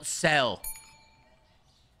corner don't sell.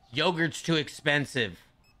 Yogurt's too expensive.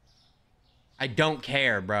 I don't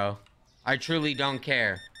care, bro. I truly don't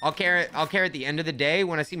care. I'll care at the end of the day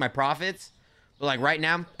when I see my profits. But like right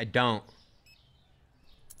now, I don't.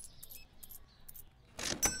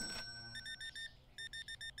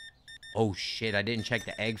 Oh shit, I didn't check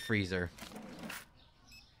the egg freezer.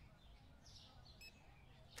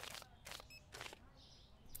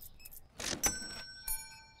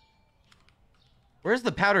 Where's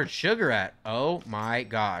the powdered sugar at? Oh my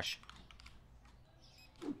gosh.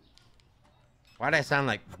 Why'd I sound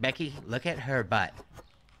like Becky? Look at her butt.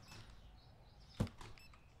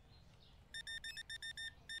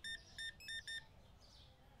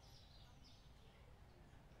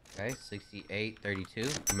 Okay,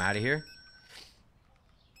 68.32. I'm out of here.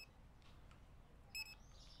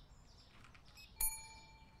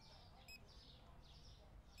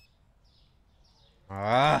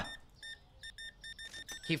 Ah.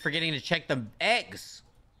 Keep forgetting to check the eggs.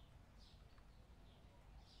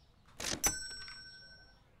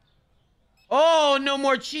 Oh, no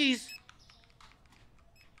more cheese.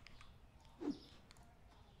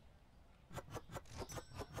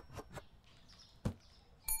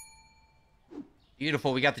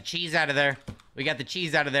 Beautiful. We got the cheese out of there. We got the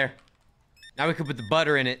cheese out of there. Now we can put the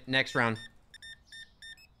butter in it next round.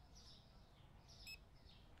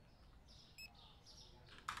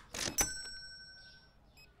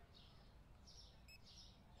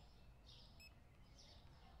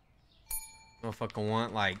 I don't fucking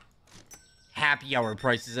want, like, happy hour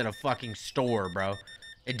prices at a fucking store, bro.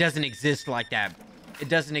 It doesn't exist like that. It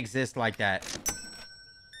doesn't exist like that.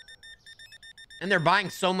 And they're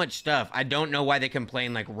buying so much stuff. I don't know why they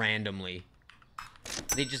complain, like, randomly.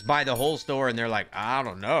 They just buy the whole store and they're like, I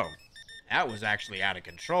don't know. That was actually out of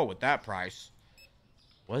control with that price.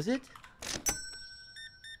 Was it?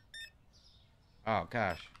 Oh,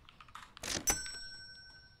 gosh.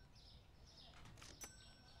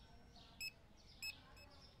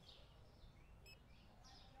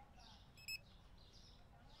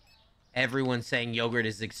 Everyone's saying yogurt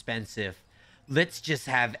is expensive. Let's just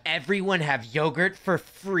have everyone have yogurt for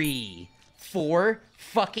free. 4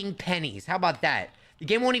 fucking pennies. How about that? The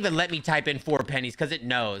game won't even let me type in 4 pennies because it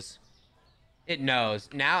knows. It knows.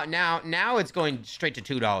 Now it's going straight to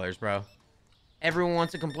 $2, bro. Everyone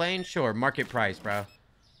wants to complain? Sure, market price, bro.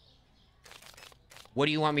 What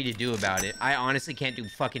do you want me to do about it? I honestly can't do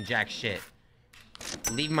fucking jack shit.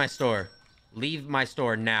 Leave my store. Leave my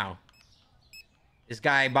store now. This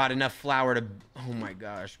guy bought enough flour to... Oh my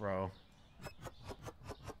gosh, bro.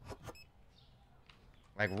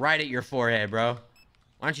 Like, right at your forehead, bro.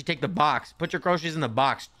 Why don't you take the box? Put your groceries in the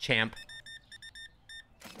box, champ.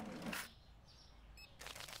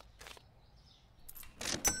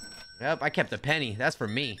 Yep, I kept a penny. That's for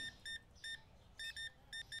me.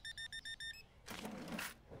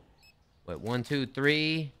 What, 1, 2,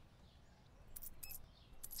 3...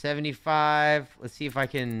 75. Let's see if I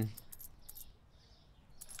can...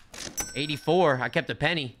 84. I kept a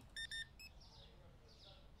penny.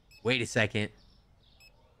 Wait a second.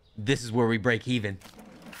 This is where we break even.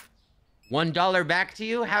 $1 back to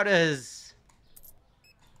you? How does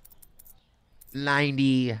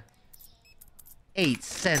 98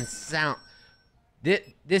 cents sound?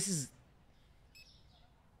 This is...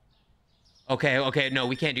 Okay, no,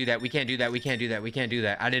 we can't do that. We can't do that. We can't do that. We can't do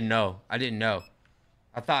that. I didn't know. I didn't know.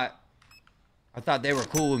 I thought they were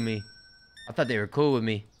cool with me. I thought they were cool with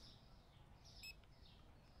me.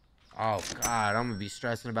 Oh, God, I'm gonna be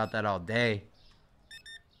stressing about that all day.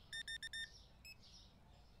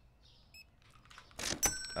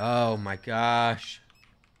 Oh my gosh.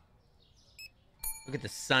 Look at the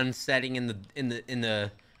sun setting in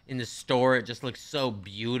the store. It just looks so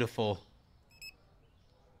beautiful.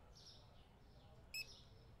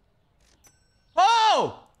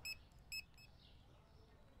 Oh!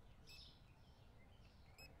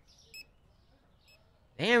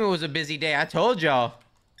 Damn, it was a busy day. I told y'all.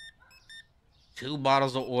 2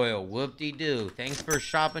 bottles of oil. Whoop-de-doo. Thanks for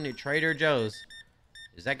shopping at Trader Joe's.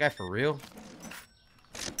 Is that guy for real?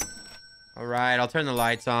 Alright, I'll turn the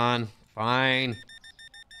lights on. Fine.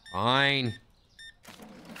 Fine.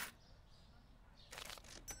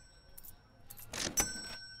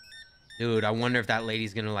 Dude, I wonder if that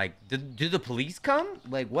lady's gonna, like... Do the police come?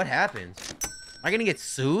 Like, what happens? Am I gonna get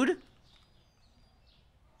sued?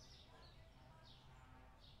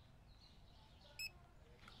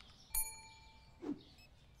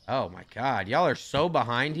 Oh my god, y'all are so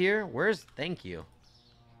behind here. Where's... Thank you.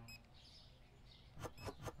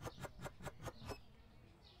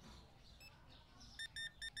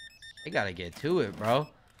 They gotta get to it, bro.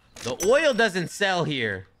 The oil doesn't sell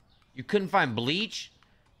here. You couldn't find bleach?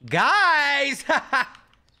 Guys!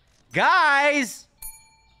 Guys!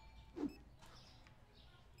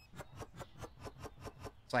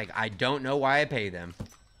 It's like, I don't know why I pay them.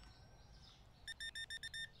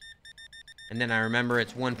 And then I remember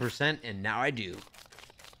it's 1%, and now I do.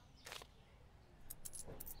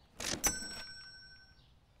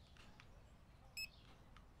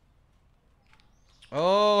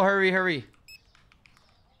 Oh, hurry, hurry.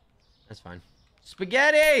 That's fine.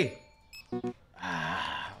 Spaghetti!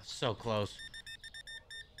 Ah, so close.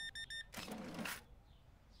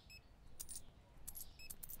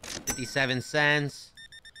 $0.57.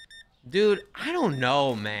 Dude, I don't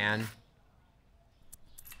know, man.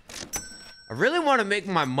 I really want to make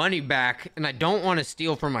my money back, and I don't want to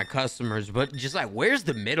steal from my customers, but just like, where's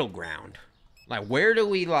the middle ground? Like, where do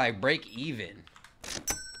we, like, break even?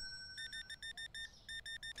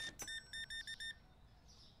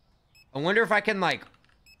 I wonder if I can, like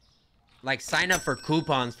sign up for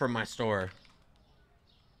coupons for my store.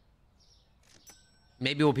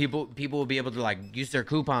 Maybe people will be able to, like, use their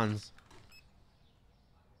coupons.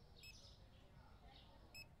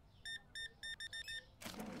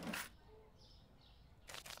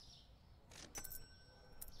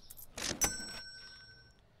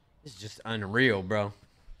 This is just unreal, bro.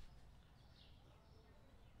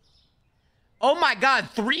 Oh my god,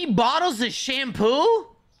 3 bottles of shampoo?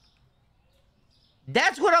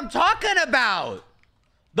 That's what I'm talking about.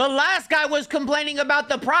 The last guy was complaining about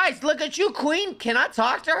the price. Look at you, queen. Can I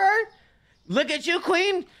talk to her? Look at you,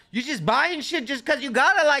 queen. You just buying shit just because you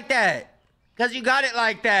got it like that. Because you got it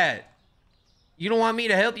like that. You don't want me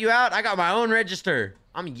to help you out? I got my own register.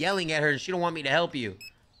 I'm yelling at her and she don't want me to help you.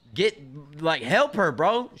 Help her,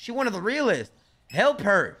 bro. She one of the realest. Help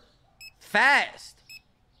her. Fast.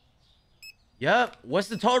 Yup. What's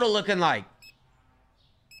the total looking like?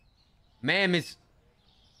 Ma'am,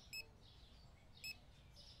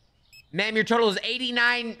 your total is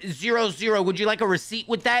 8900. Would you like a receipt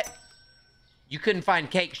with that? You couldn't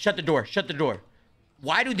find cake. Shut the door. Shut the door.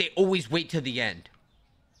 Why do they always wait to the end?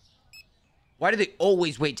 Why do they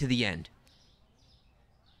always wait to the end?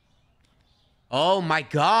 Oh my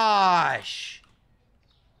gosh.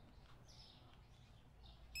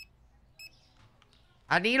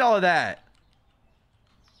 I need all of that.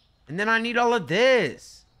 And then I need all of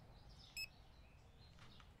this.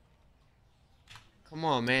 Come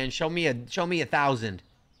on, man. Show me 1,000.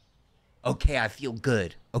 Okay, I feel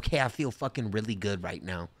good. Okay, I feel fucking really good right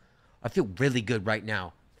now. I feel really good right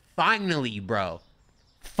now. Finally, bro.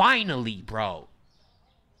 Finally, bro.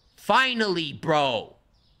 Finally, bro.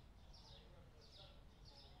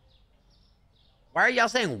 Why are y'all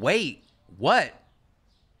saying wait? What?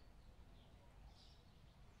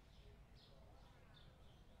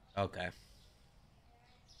 Okay.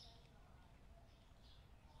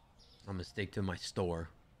 I'm gonna stick to my store.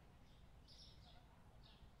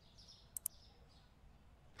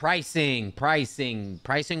 Pricing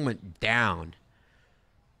went down.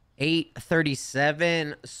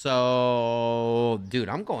 837. So, dude,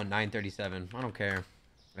 I'm going 937. I don't care.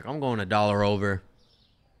 Like, I'm going $1 over.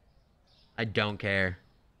 I don't care.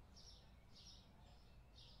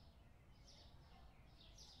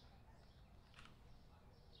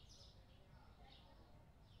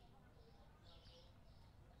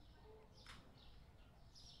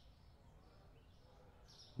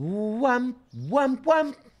 Wham, wham,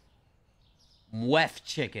 wham. Mwef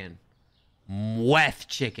chicken. Mwef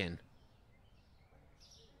chicken.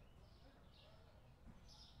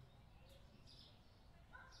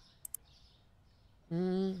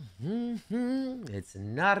 It's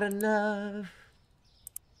not enough.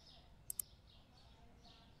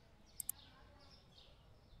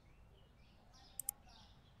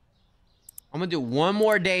 I'm gonna do one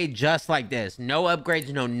more day just like this. No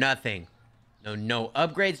upgrades, no nothing. No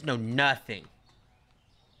upgrades, no nothing.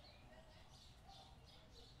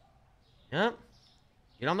 Yep.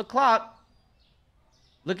 Get on the clock.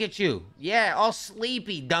 Look at you. Yeah, all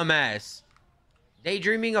sleepy, dumbass.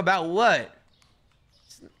 Daydreaming about what?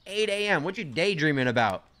 It's 8 a.m. What you daydreaming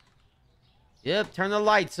about? Yep, turn the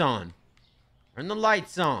lights on. Turn the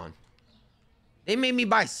lights on. They made me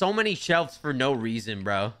buy so many shelves for no reason,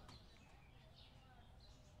 bro.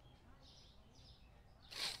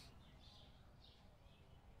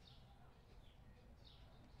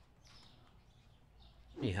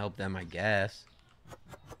 Let me help them, I guess.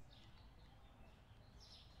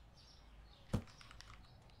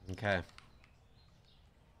 Okay.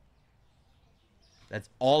 That's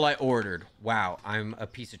all I ordered. Wow, I'm a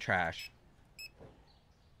piece of trash.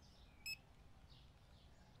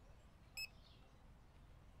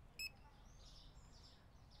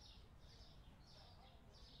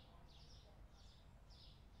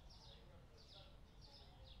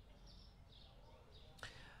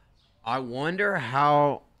 I wonder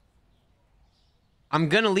how... I'm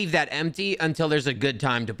gonna leave that empty until there's a good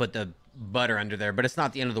time to put the butter under there, but it's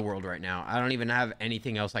not the end of the world right now. I don't even have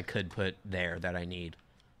anything else I could put there that I need.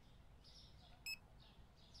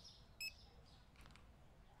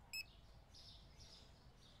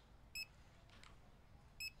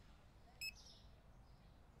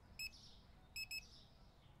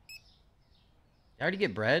 Did I already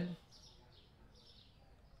get bread?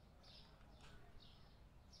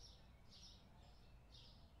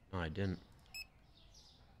 No, I didn't.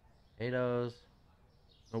 Potatoes.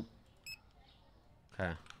 Nope.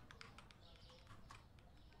 Okay.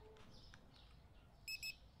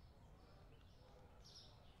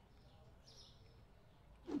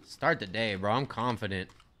 Start the day, bro. I'm confident.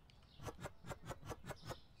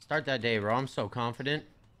 Start that day, bro. I'm so confident.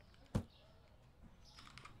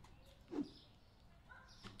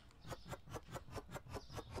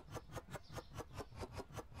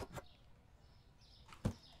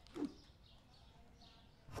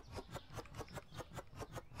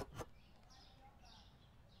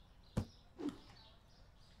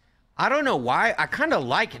 I don't know why. I kind of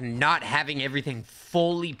like not having everything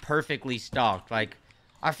fully perfectly stocked. Like,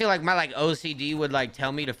 I feel like my, like, OCD would, like,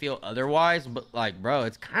 tell me to feel otherwise. But, like, bro,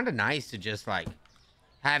 it's kind of nice to just, like,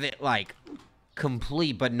 have it, like,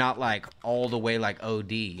 complete, but not, like, all the way, like,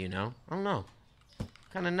 OD, you know? I don't know.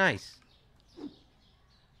 Kind of nice.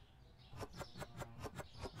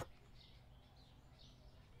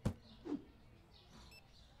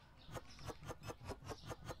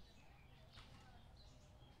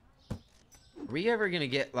 Are we ever gonna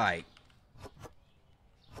get, like...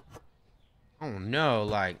 Oh, no,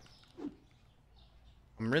 like...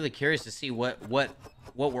 I'm really curious to see what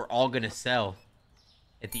we're all gonna sell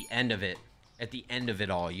at the end of it. At the end of it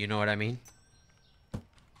all, you know what I mean?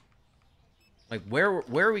 Like, where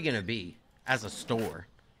are we gonna be as a store?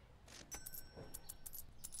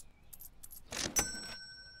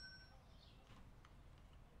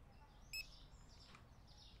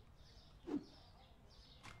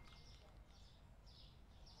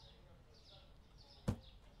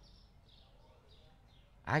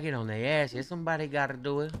 I get on their ass. Yeah, somebody gotta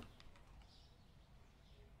do it.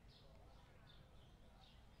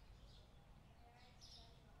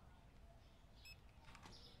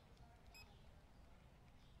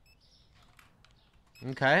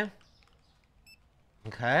 Okay.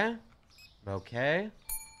 Okay. Okay.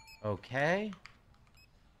 Okay.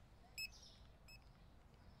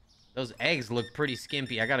 Those eggs look pretty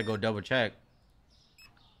skimpy. I gotta go double check.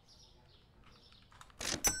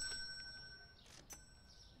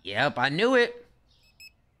 Yep, I knew it.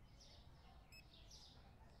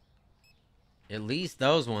 At least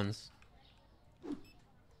those ones.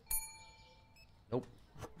 Nope.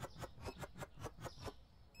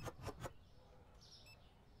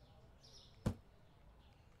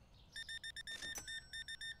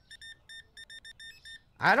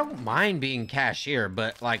 I don't mind being cashier,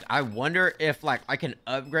 but, like, I wonder if, like, I can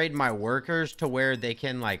upgrade my workers to where they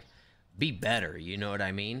can, like, be better, you know what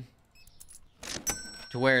I mean?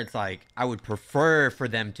 To where it's, like, I would prefer for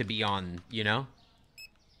them to be on, you know?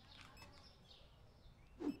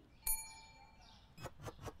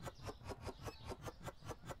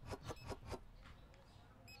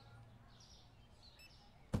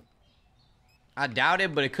 I doubt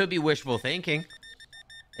it, but it could be wishful thinking.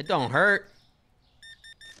 It don't hurt.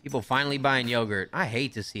 People finally buying yogurt. I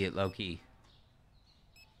hate to see it, low-key.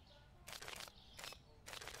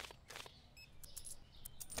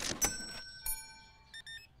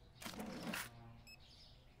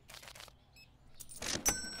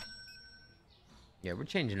 Yeah, we're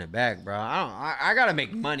changing it back, bro. I gotta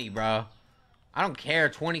make money, bro. I don't care,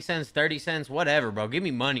 20 cents, 30 cents, whatever, bro. Give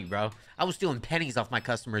me money, bro. I was stealing pennies off my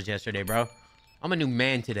customers yesterday, bro. I'm a new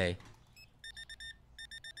man today.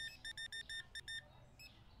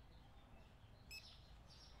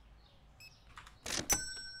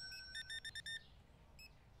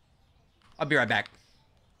 I'll be right back.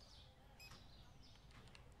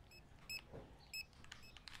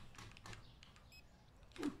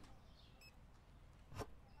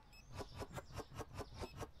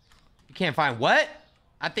 You can't find what?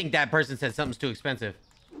 I think that person said something's too expensive.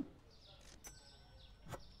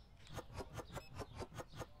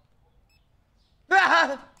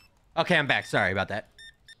 Okay, I'm back. Sorry about that.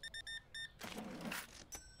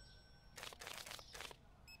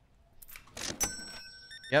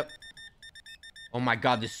 Yep. Oh my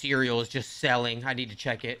god, the cereal is just selling. I need to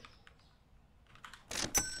check it.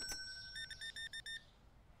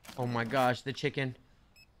 Oh my gosh, the chicken.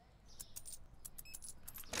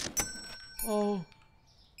 Oh.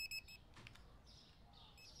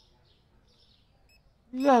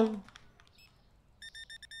 No.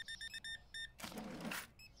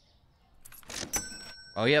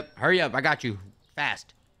 Oh, yep. Hurry up. I got you.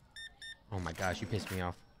 Fast. Oh my gosh, you pissed me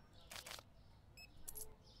off.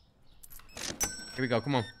 Here we go.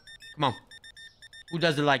 Come on. Come on. Who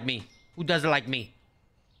does it like me? Who does it like me?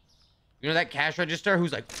 You know that cash register?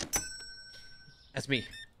 Who's like... That's me.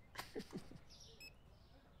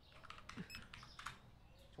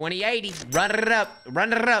 2080. Run it up.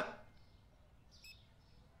 Run it up.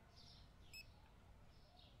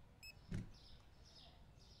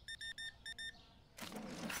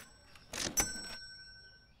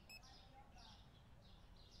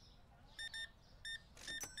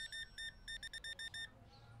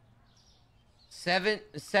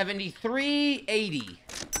 $73.80.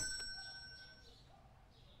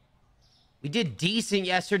 We did decent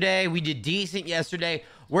yesterday. We did decent yesterday.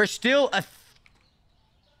 We're still a...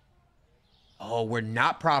 Oh, we're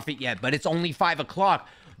not profit yet, but it's only 5 o'clock.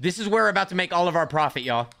 This is where we're about to make all of our profit,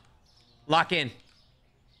 y'all. Lock in.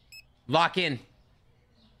 Lock in.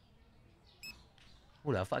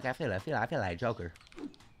 Who the fuck I feel like Joker.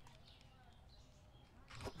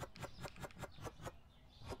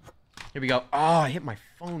 Here we go. Oh, I hit my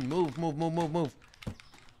phone. Move, move, move, move, move.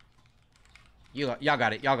 Y'all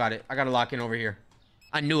got it. Y'all got it. I gotta lock in over here.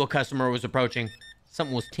 I knew a customer was approaching.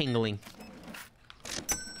 Something was tingling.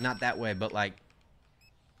 Not that way, but like...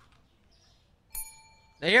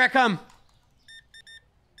 Here I come.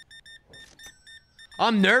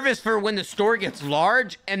 I'm nervous for when the store gets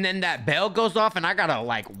large and then that bell goes off and I gotta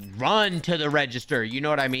like run to the register. You know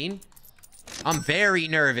what I mean? I'm very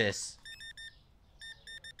nervous.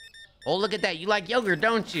 Oh, look at that. You like yogurt,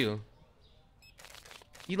 don't you?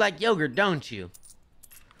 You like yogurt, don't you?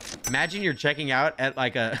 Imagine you're checking out at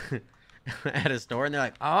like a at a store and they're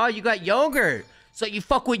like, oh, you got yogurt. So you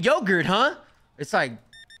fuck with yogurt, huh? It's like,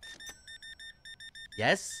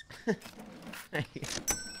 yes.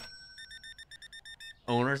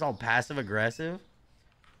 Owners all passive aggressive.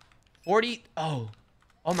 40. Oh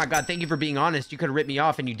my god, thank you for being honest. You could have ripped me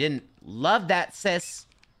off and you didn't. Love that, sis.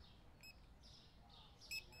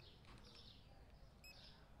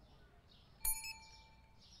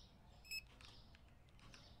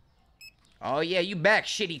 Oh yeah, you back,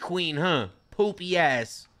 shitty queen, huh? Poopy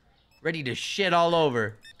ass. Ready to shit all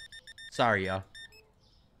over. Sorry, y'all.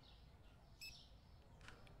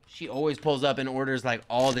 She always pulls up and orders like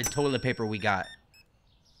all the toilet paper we got.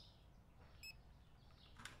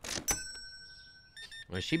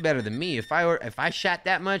 Well, she better than me. If I shat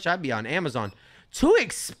that much, I'd be on Amazon. Too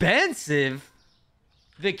expensive?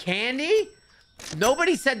 The candy?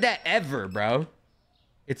 Nobody said that ever, bro.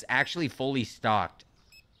 It's actually fully stocked.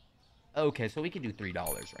 Okay, so we could do $3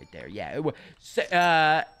 right there. Yeah.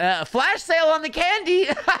 Flash sale on the candy.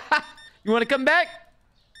 You want to come back?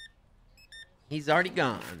 He's already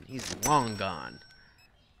gone. He's long gone.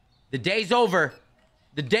 The day's over.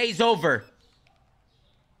 The day's over.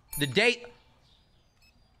 The day...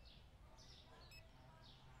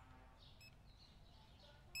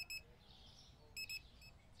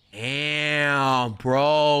 Damn,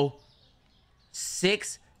 bro.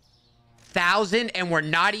 6,000 and we're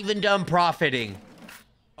not even done profiting.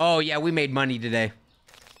 Oh, yeah, we made money today.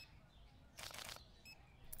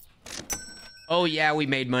 Oh, yeah, we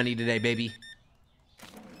made money today, baby.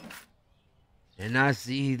 And I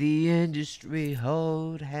see the industry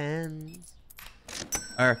hold hands.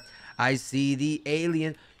 I see the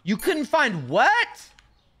alien. You couldn't find what?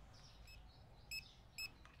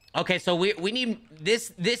 Okay, so we need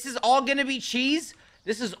this. This is all gonna be cheese.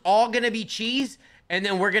 This is all gonna be cheese. And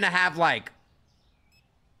then we're gonna have like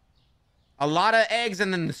a lot of eggs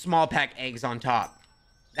and then the small pack eggs on top.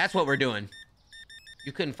 That's what we're doing.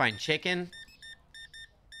 You couldn't find chicken.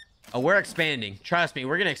 Oh, we're expanding. Trust me,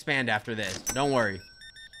 we're gonna expand after this. Don't worry.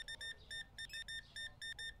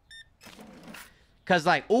 Cause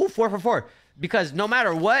like, ooh, 4 for 4. Because no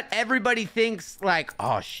matter what, everybody thinks like,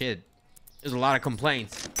 oh shit. There's a lot of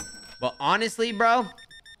complaints. But honestly, bro,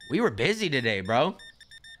 we were busy today, bro.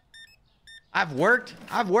 I've worked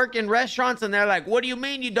in restaurants and they're like, what do you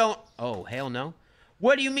mean you don't? Oh, hell no.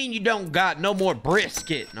 What do you mean you don't got no more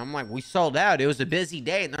brisket? And I'm like, we sold out. It was a busy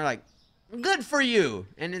day. And they're like, good for you.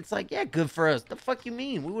 And it's like, yeah, good for us. The fuck you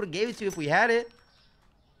mean? We would have gave it to you if we had it.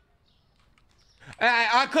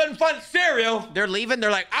 I couldn't find the cereal. They're leaving.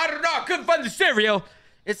 They're like, I don't know. I couldn't find the cereal.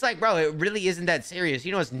 It's like, bro, it really isn't that serious.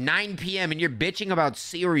 You know, it's 9 p.m. and you're bitching about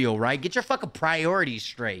cereal, right? Get your fucking priorities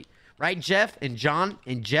straight. Right, Jeff and John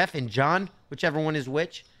and Jeff and John, whichever one is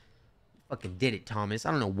which. Fucking did it, Thomas.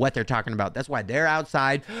 I don't know what they're talking about. That's why they're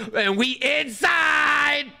outside and we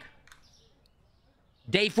inside.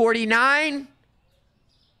 Day 49.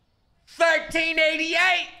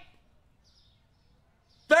 1388.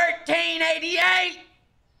 1388.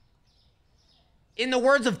 In the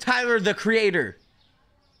words of Tyler, the Creator,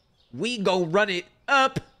 we go run it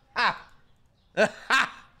up. Ha.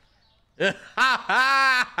 Ha. Ha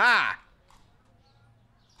ha ha.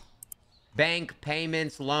 Bank,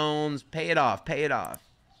 payments, loans, pay it off, pay it off.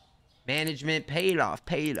 Management, pay it off,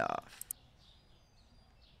 pay it off.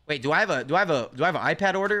 Wait, do I have an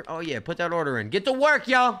iPad order? Oh yeah, put that order in. Get to work,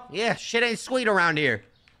 y'all. Yeah, shit ain't sweet around here.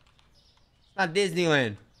 It's not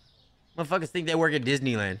Disneyland. Motherfuckers think they work at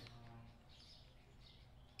Disneyland.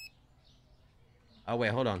 Oh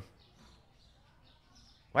wait, hold on.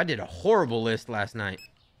 Well, I did a horrible list last night.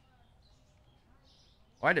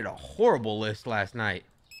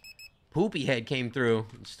 Poopy head came through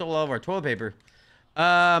and stole all of our toilet paper.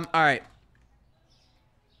 All right.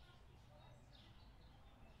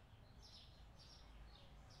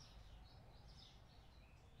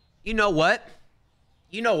 You know what?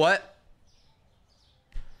 You know what?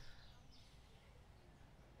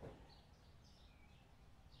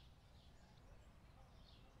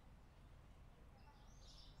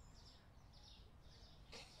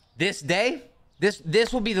 This day,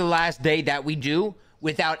 this will be the last day that we do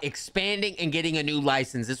without expanding and getting a new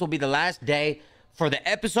license. This will be the last day for the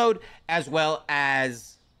episode as well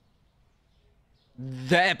as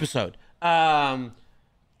the episode. To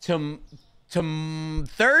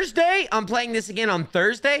Thursday, I'm playing this again on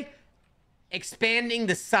Thursday. Expanding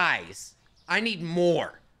the size. I need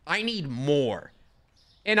more.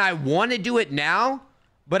 And I want to do it now,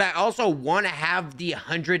 but I also want to have the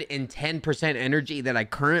 110% energy that I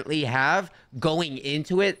currently have going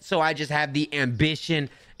into it. So I just have the ambition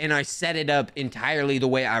and I set it up entirely the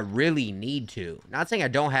way I really need to. Not saying I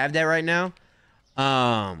don't have that right now.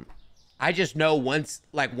 I just know once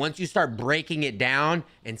you start breaking it down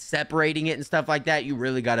and separating it and stuff like that, you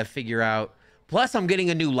really got to figure out. Plus, I'm getting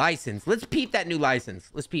a new license. Let's peep that new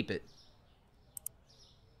license. Let's peep it.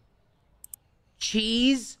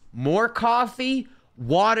 Cheese, more coffee,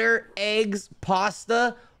 water, eggs,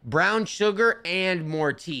 pasta, brown sugar, and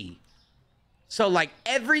more tea. So, like,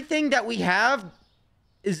 everything that we have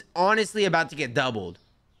is honestly about to get doubled.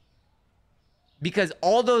 Because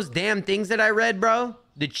all those damn things that I read, bro,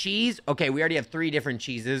 the cheese, okay, we already have 3 different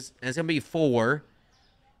cheeses, and it's gonna be 4.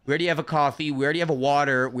 We already have a coffee, we already have a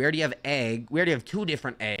water, we already have egg, we already have 2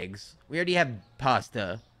 different eggs, we already have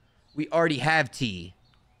pasta, we already have tea.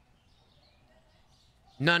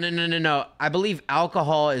 No. I believe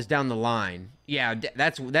alcohol is down the line. Yeah,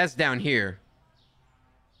 that's down here.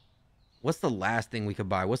 What's the last thing we could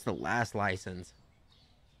buy? What's the last license?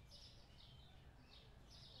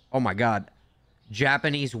 Oh my God.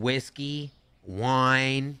 Japanese whiskey,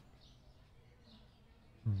 wine,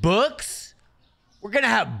 books? We're gonna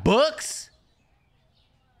have books?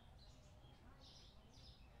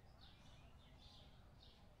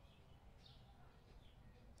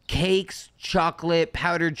 Cakes, chocolate,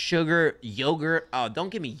 powdered sugar, yogurt. Oh, don't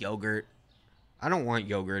give me yogurt. I don't want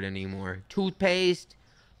yogurt anymore. Toothpaste,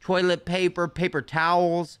 toilet paper, paper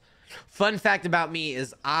towels. Fun fact about me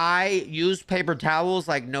is I use paper towels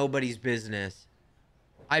like nobody's business.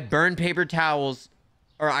 I burn paper towels,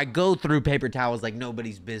 or I go through paper towels like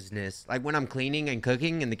nobody's business. Like when I'm cleaning and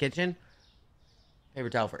cooking in the kitchen, paper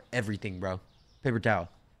towel for everything, bro. Paper towel.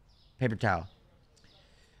 Paper towel.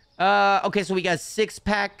 Okay, so we got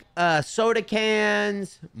 6-pack soda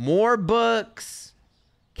cans, more books,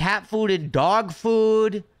 cat food and dog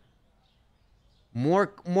food,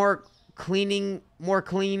 more cleaning,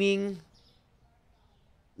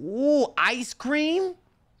 Ooh, ice cream?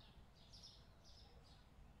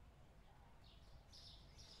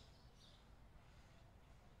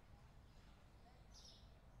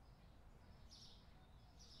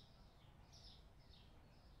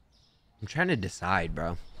 I'm trying to decide,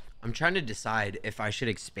 bro. I'm trying to decide if I should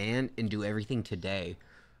expand and do everything today.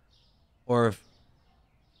 Or if...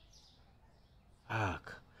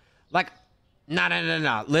 Fuck. Like,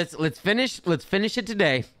 No. Let's finish it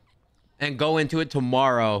today and go into it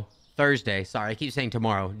tomorrow, Thursday. Sorry, I keep saying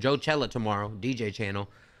tomorrow. Joeiaco tomorrow, DJ channel.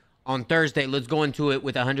 On Thursday, let's go into it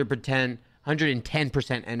with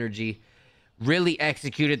 110% energy. Really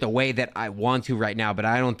execute it the way that I want to right now, but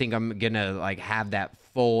I don't think I'm gonna like have that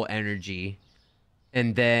full energy.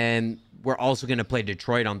 And then we're also gonna play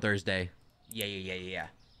Detroit on Thursday. Yeah.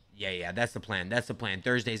 That's the plan.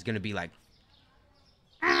 Thursday's gonna be like,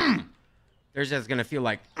 Thursday's gonna feel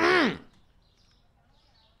like,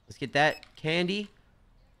 Let's get that candy.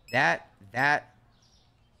 That.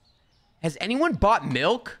 Has anyone bought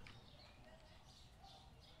milk?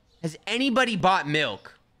 Has anybody bought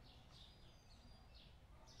milk?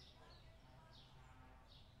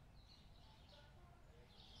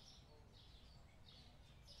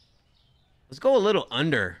 Let's go a little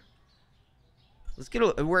under.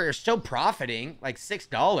 We're still profiting like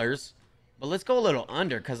 $6, but let's go a little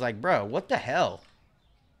under because, like, bro, what the hell?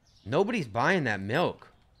 Nobody's buying that milk.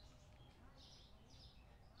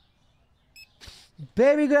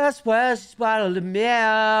 Baby girl swears she's bottled the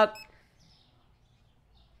milk.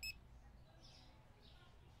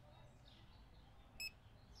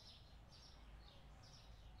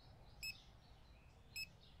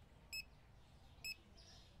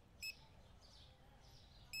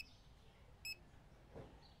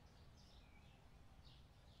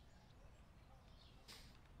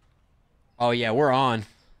 Oh yeah, we're on.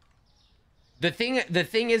 The thing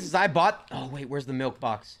is I bought. Oh wait, where's the milk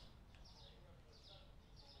box?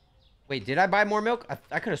 Wait, did I buy more milk?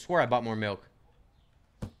 I could have swore I bought more milk.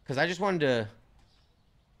 Cause I just wanted to.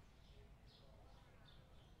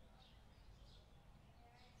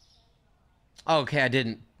 Oh, okay, I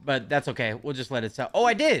didn't, but that's okay. We'll just let it sell. Oh,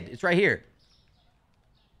 I did. It's right here.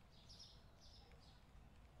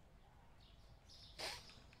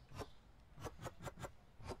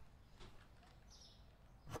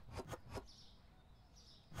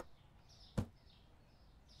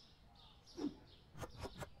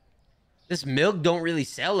 This milk don't really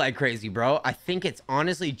sell like crazy, bro. I think it's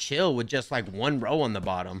honestly chill with just like one row on the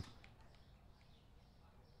bottom.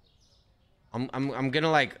 I'm gonna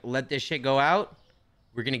like let this shit go out.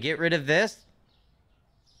 We're gonna get rid of this.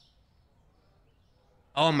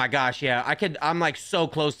 Oh my gosh, yeah. I'm like so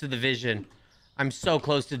close to the vision. I'm so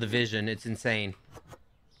close to the vision. It's insane.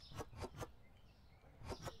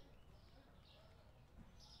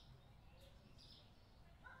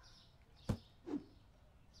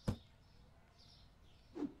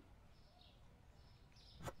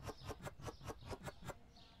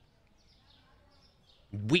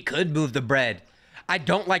 We could move the bread. I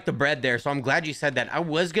don't like the bread there, so I'm glad you said that. I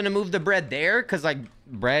was gonna move the bread there because like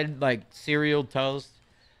bread, like cereal, toast,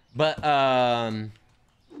 but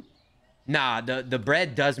nah, the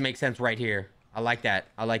bread does make sense right here. I like that.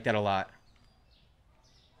 I like that a lot.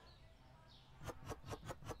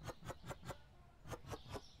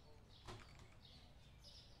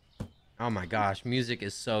 Oh my gosh, music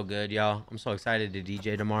is so good, y'all. I'm so excited to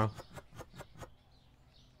DJ tomorrow.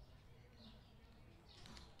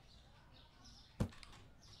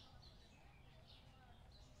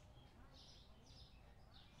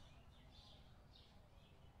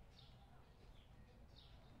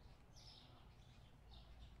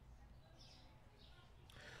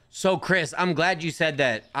 So Chris, I'm glad you said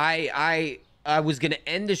that. I was gonna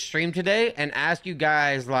end the stream today and ask you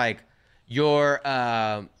guys like your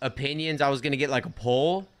opinions. I was gonna get like a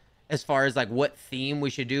poll as far as like what theme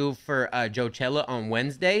we should do for Joeiaco on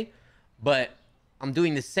Wednesday, but I'm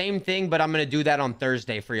doing the same thing, but I'm gonna do that on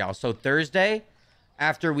Thursday for y'all. So Thursday,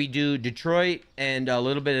 after we do Detroit and a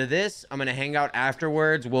little bit of this, I'm gonna hang out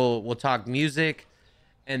afterwards. We'll talk music,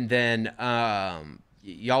 and then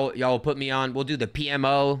y'all put me on. We'll do the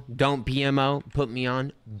PMO. Don't PMO. Put me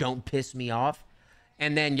on. Don't piss me off.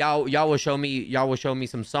 And then y'all will show me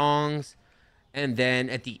some songs, and then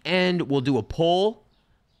at the end we'll do a poll,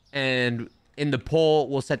 and in the poll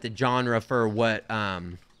we'll set the genre for what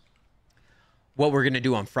we're gonna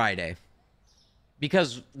do on Friday,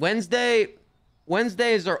 because Wednesdays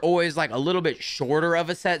are always like a little bit shorter of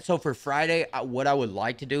a set. So for Friday, what I would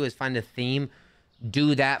like to do is find a theme,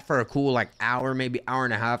 do that for a cool like hour, maybe hour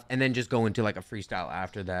and a half, and then just go into like a freestyle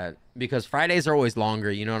after that, because Fridays are always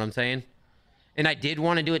longer, you know what I'm saying? And I did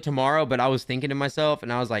want to do it tomorrow, but I was thinking to myself,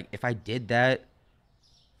 and I was like, if I did that,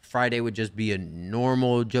 Friday would just be a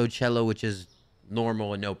normal Joeiaco, which is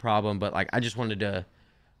normal and no problem, but like I just wanted to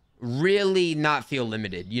really not feel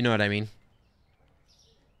limited, you know what I mean?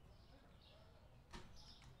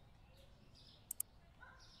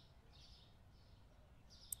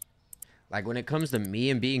 Like when it comes to me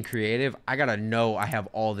and being creative, I gotta know I have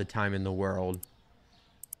all the time in the world.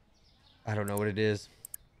 I don't know what it is.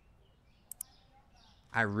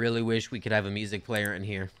 I really wish we could have a music player in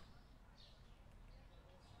here.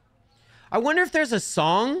 I wonder if there's a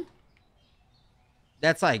song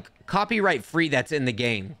that's like copyright free that's in the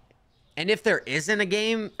game. And if there isn't a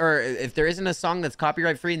game, or if there isn't a song that's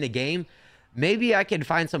copyright free in the game, maybe I can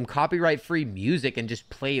find some copyright free music and just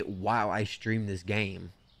play it while I stream this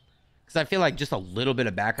game. Because I feel like just a little bit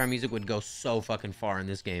of background music would go so fucking far in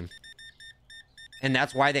this game. And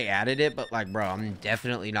that's why they added it. But like, bro, I'm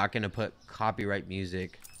definitely not going to put copyright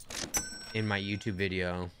music in my YouTube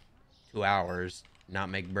video. 2 hours, not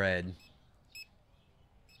make bread.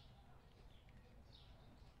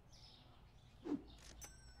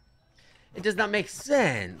 It does not make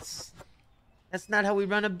sense. That's not how we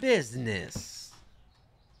run a business.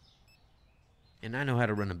 And I know how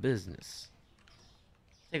to run a business.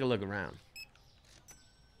 Take a look around.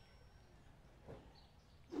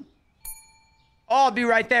 Oh, I'll be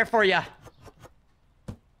right there for you.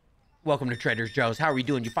 Welcome to Trader Joe's. How are we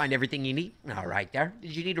doing? Did you find everything you need? All right there.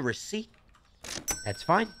 Did you need a receipt? That's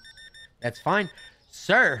fine. That's fine.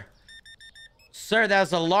 Sir, that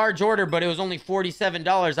was a large order, but it was only $47.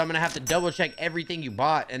 I'm going to have to double check everything you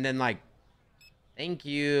bought. And then like, thank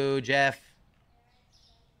you, Jeff.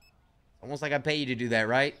 Almost like I pay you to do that,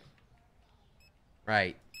 right?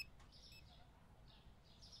 Right.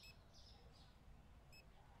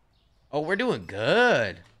 Oh, we're doing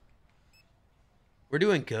good. We're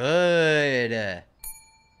doing good.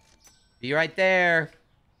 Be right there.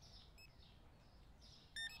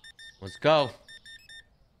 Let's go.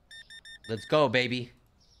 Let's go, baby.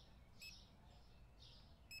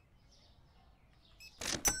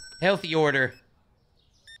 Healthy order.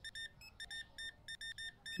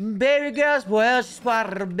 Baby girls, well, she's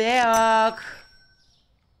back.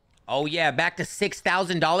 Oh, yeah, back to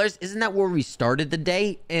 $6,000. Isn't that where we started the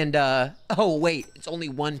day? And, oh, wait, it's only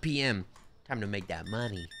 1 p.m. Time to make that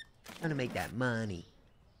money. Time to make that money.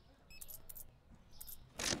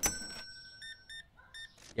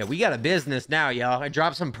 Yeah, we got a business now, y'all. I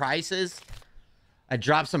dropped some prices. I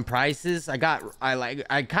kind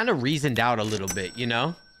of reasoned out a little bit, you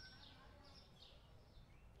know?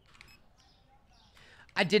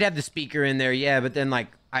 I did have the speaker in there, yeah, but then, like,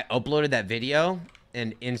 I uploaded that video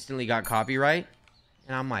and instantly got copyright.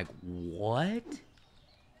 And I'm like, what?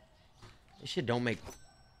 This shit don't make...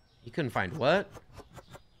 You couldn't find what?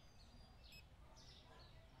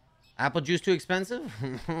 Apple juice too expensive?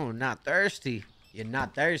 Not thirsty. You're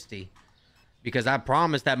not thirsty. Because I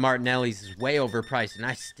promised that Martinelli's is way overpriced and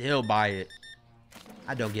I still buy it.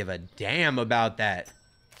 I don't give a damn about that.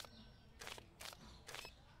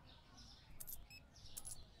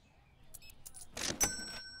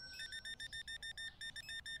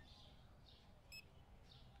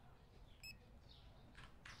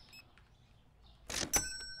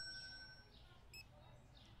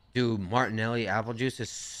 Dude, Martinelli apple juice is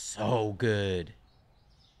so good.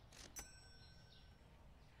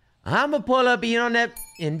 I'ma pull up in on that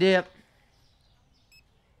and dip.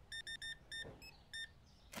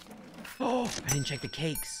 Oh, I didn't check the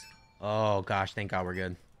cakes. Oh, gosh, thank God we're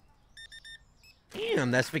good.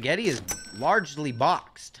 Damn, that spaghetti is largely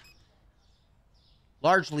boxed.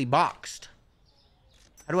 Largely boxed.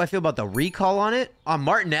 How do I feel about the recall on it? On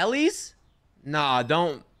Martinelli's? Nah,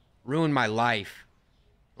 don't ruin my life.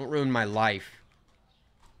 Don't ruin my life.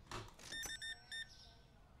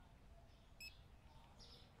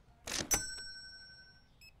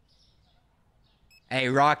 Hey,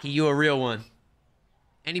 Rocky, you a real one.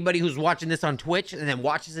 Anybody who's watching this on Twitch and then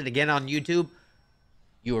watches it again on YouTube,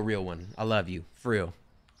 you a real one. I love you. For real.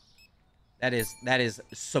 That is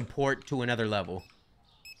support to another level.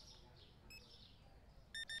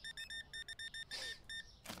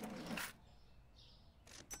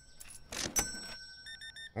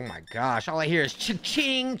 Oh my gosh, all I hear is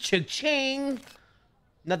cha-ching, cha-ching.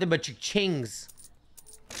 Nothing but cha-chings.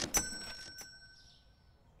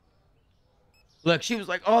 Look, she was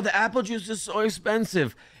like, oh, the apple juice is so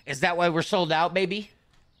expensive. Is that why we're sold out, baby?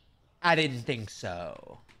 I didn't think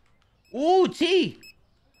so. Ooh, tea.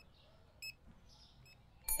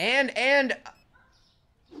 And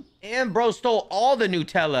bro stole all the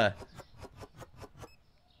Nutella.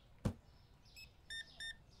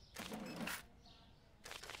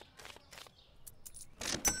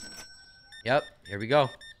 Yep, here we go.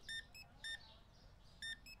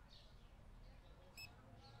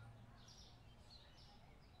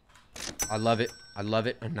 I love it. I love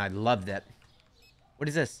it, and I love that. What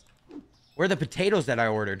is this? Where are the potatoes that I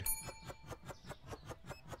ordered?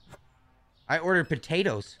 I ordered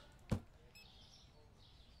potatoes.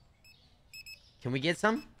 Can we get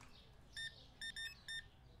some?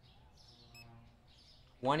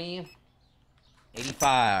 20.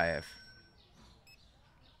 85.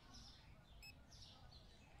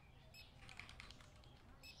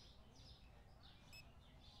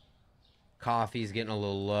 Coffee's getting a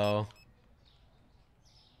little low.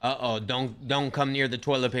 Uh-oh, don't come near the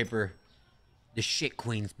toilet paper. The shit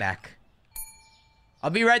queen's back. I'll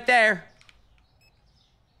be right there.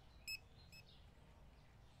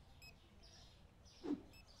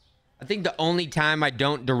 I think the only time I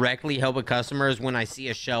don't directly help a customer is when I see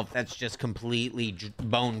a shelf that's just completely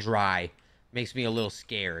bone dry. Makes me a little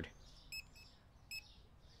scared.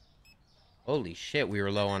 Holy shit, we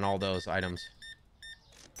were low on all those items.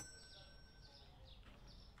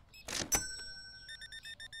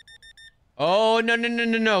 Oh, no, no, no,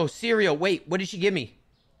 no, no. Cereal. Wait, what did she give me?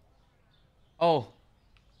 Oh.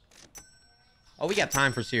 Oh, we got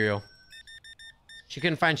time for cereal. She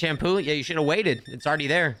couldn't find shampoo? Yeah, you should have waited. It's already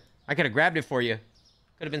there. I could have grabbed it for you.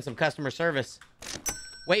 Could have been some customer service.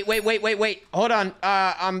 Wait. Hold on.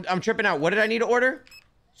 I'm tripping out. What did I need to order?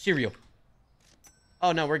 Cereal.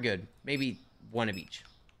 Oh, no, we're good. Maybe one of each.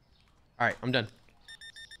 All right, I'm done.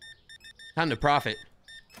 Time to profit.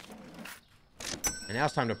 And now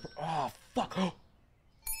it's time to... Oh, fuck.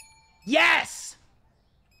 Yes!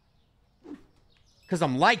 Because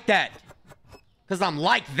I'm like that. Because I'm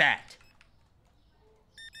like that.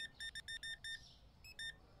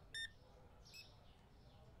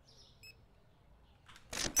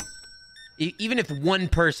 Even if one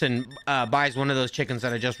person buys one of those chickens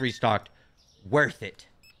that I just restocked, worth it.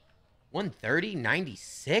 130,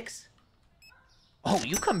 96? Oh,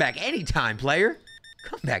 you come back anytime, player.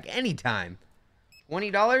 Come back anytime.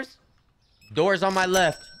 $20? Door's on my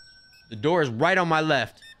left. The door is right on my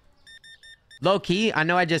left. Low key, I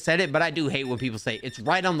know I just said it, but I do hate when people say it's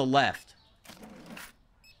right on the left.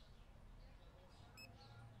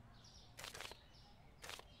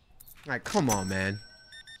 Like, come on, man.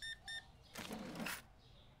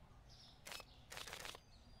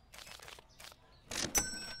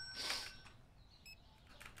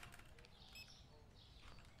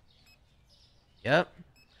 Yep.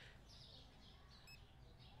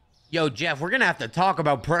 Yo, Jeff, we're gonna have to talk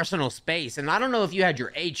about personal space. And I don't know if you had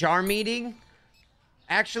your HR meeting.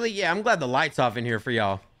 Actually, yeah, I'm glad the light's off in here for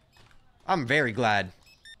y'all. I'm very glad.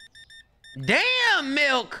 Damn,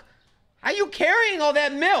 milk! How you carrying all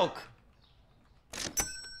that milk?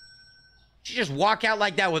 She just walk out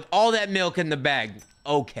like that with all that milk in the bag.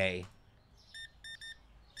 Okay.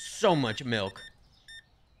 So much milk.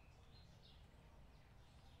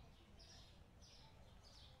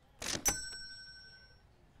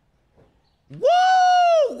 Woo!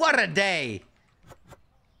 What a day.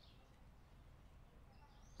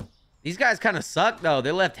 These guys kind of suck, though.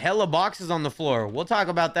 They left hella boxes on the floor. We'll talk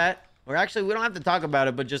about that. Or actually, we don't have to talk about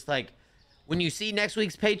it, but just like, when you see next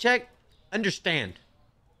week's paycheck, understand.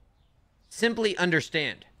 Simply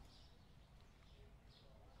understand.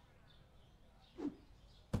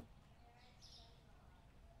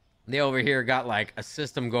 They over here got like a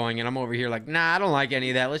system going, and I'm over here like, nah, I don't like any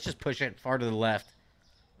of that. Let's just push it far to the left.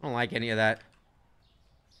 I don't like any of that.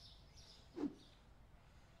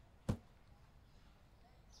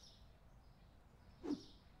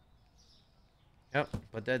 Yep,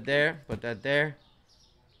 put that there, put that there,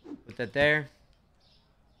 put that there.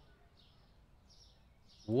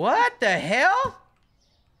 What the hell?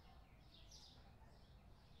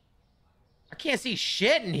 I can't see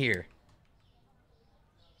shit in here.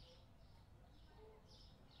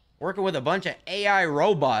 Working with a bunch of AI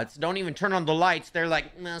robots. Don't even turn on the lights. They're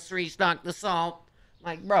like, let's restock the salt.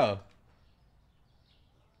 Like, bro.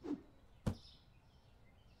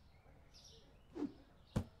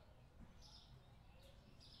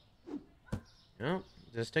 No,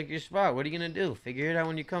 just take your spot. What are you going to do? Figure it out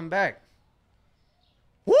when you come back.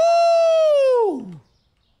 Woo!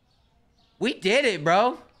 We did it,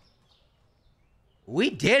 bro.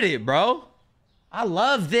 We did it, bro. I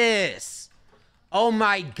love this. Oh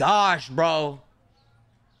my gosh, bro.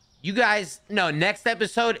 You guys, no, next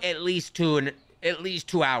episode, at least 2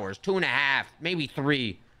 hours, 2.5, maybe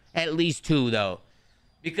 3. At least 2, though.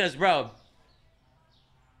 Because, bro,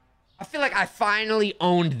 I feel like I finally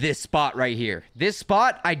owned this spot right here. This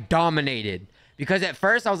spot, I dominated. Because at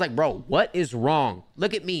first, I was like, bro, what is wrong?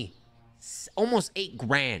 Look at me. Almost 8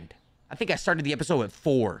 grand. I think I started the episode at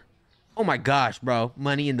 4. Oh my gosh, bro.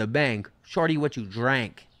 Money in the bank. Shorty, what you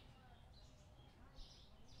drank?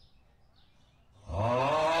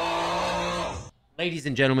 Ladies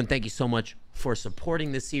and gentlemen, thank you so much for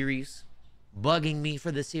supporting the series, bugging me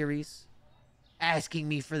for the series, asking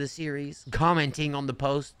me for the series, commenting on the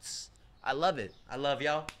posts. I love it. I love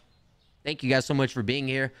y'all. Thank you guys so much for being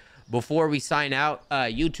here. Before we sign out,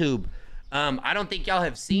 YouTube, I don't think y'all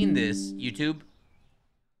have seen this, YouTube.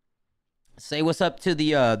 Say what's up to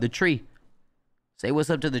the tree. Say what's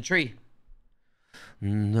up to the tree.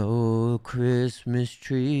 No Christmas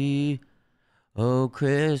tree. Oh,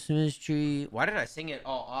 Christmas tree. Why did I sing it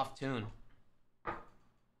all off tune?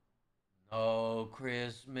 Oh,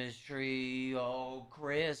 Christmas tree. Oh,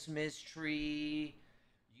 Christmas tree.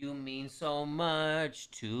 You mean so much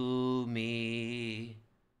to me.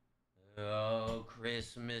 Oh,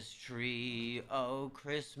 Christmas tree. Oh,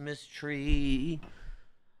 Christmas tree.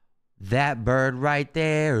 That bird right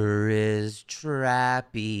there is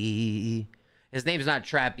Trappy. His name's not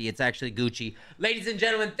Trappy, it's actually Gucci. Ladies and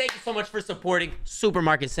gentlemen, thank you so much for supporting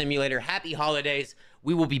Supermarket Simulator. Happy holidays.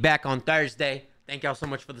 We will be back on Thursday. Thank y'all so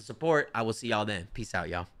much for the support. I will see y'all then. Peace out,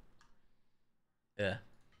 y'all. Yeah.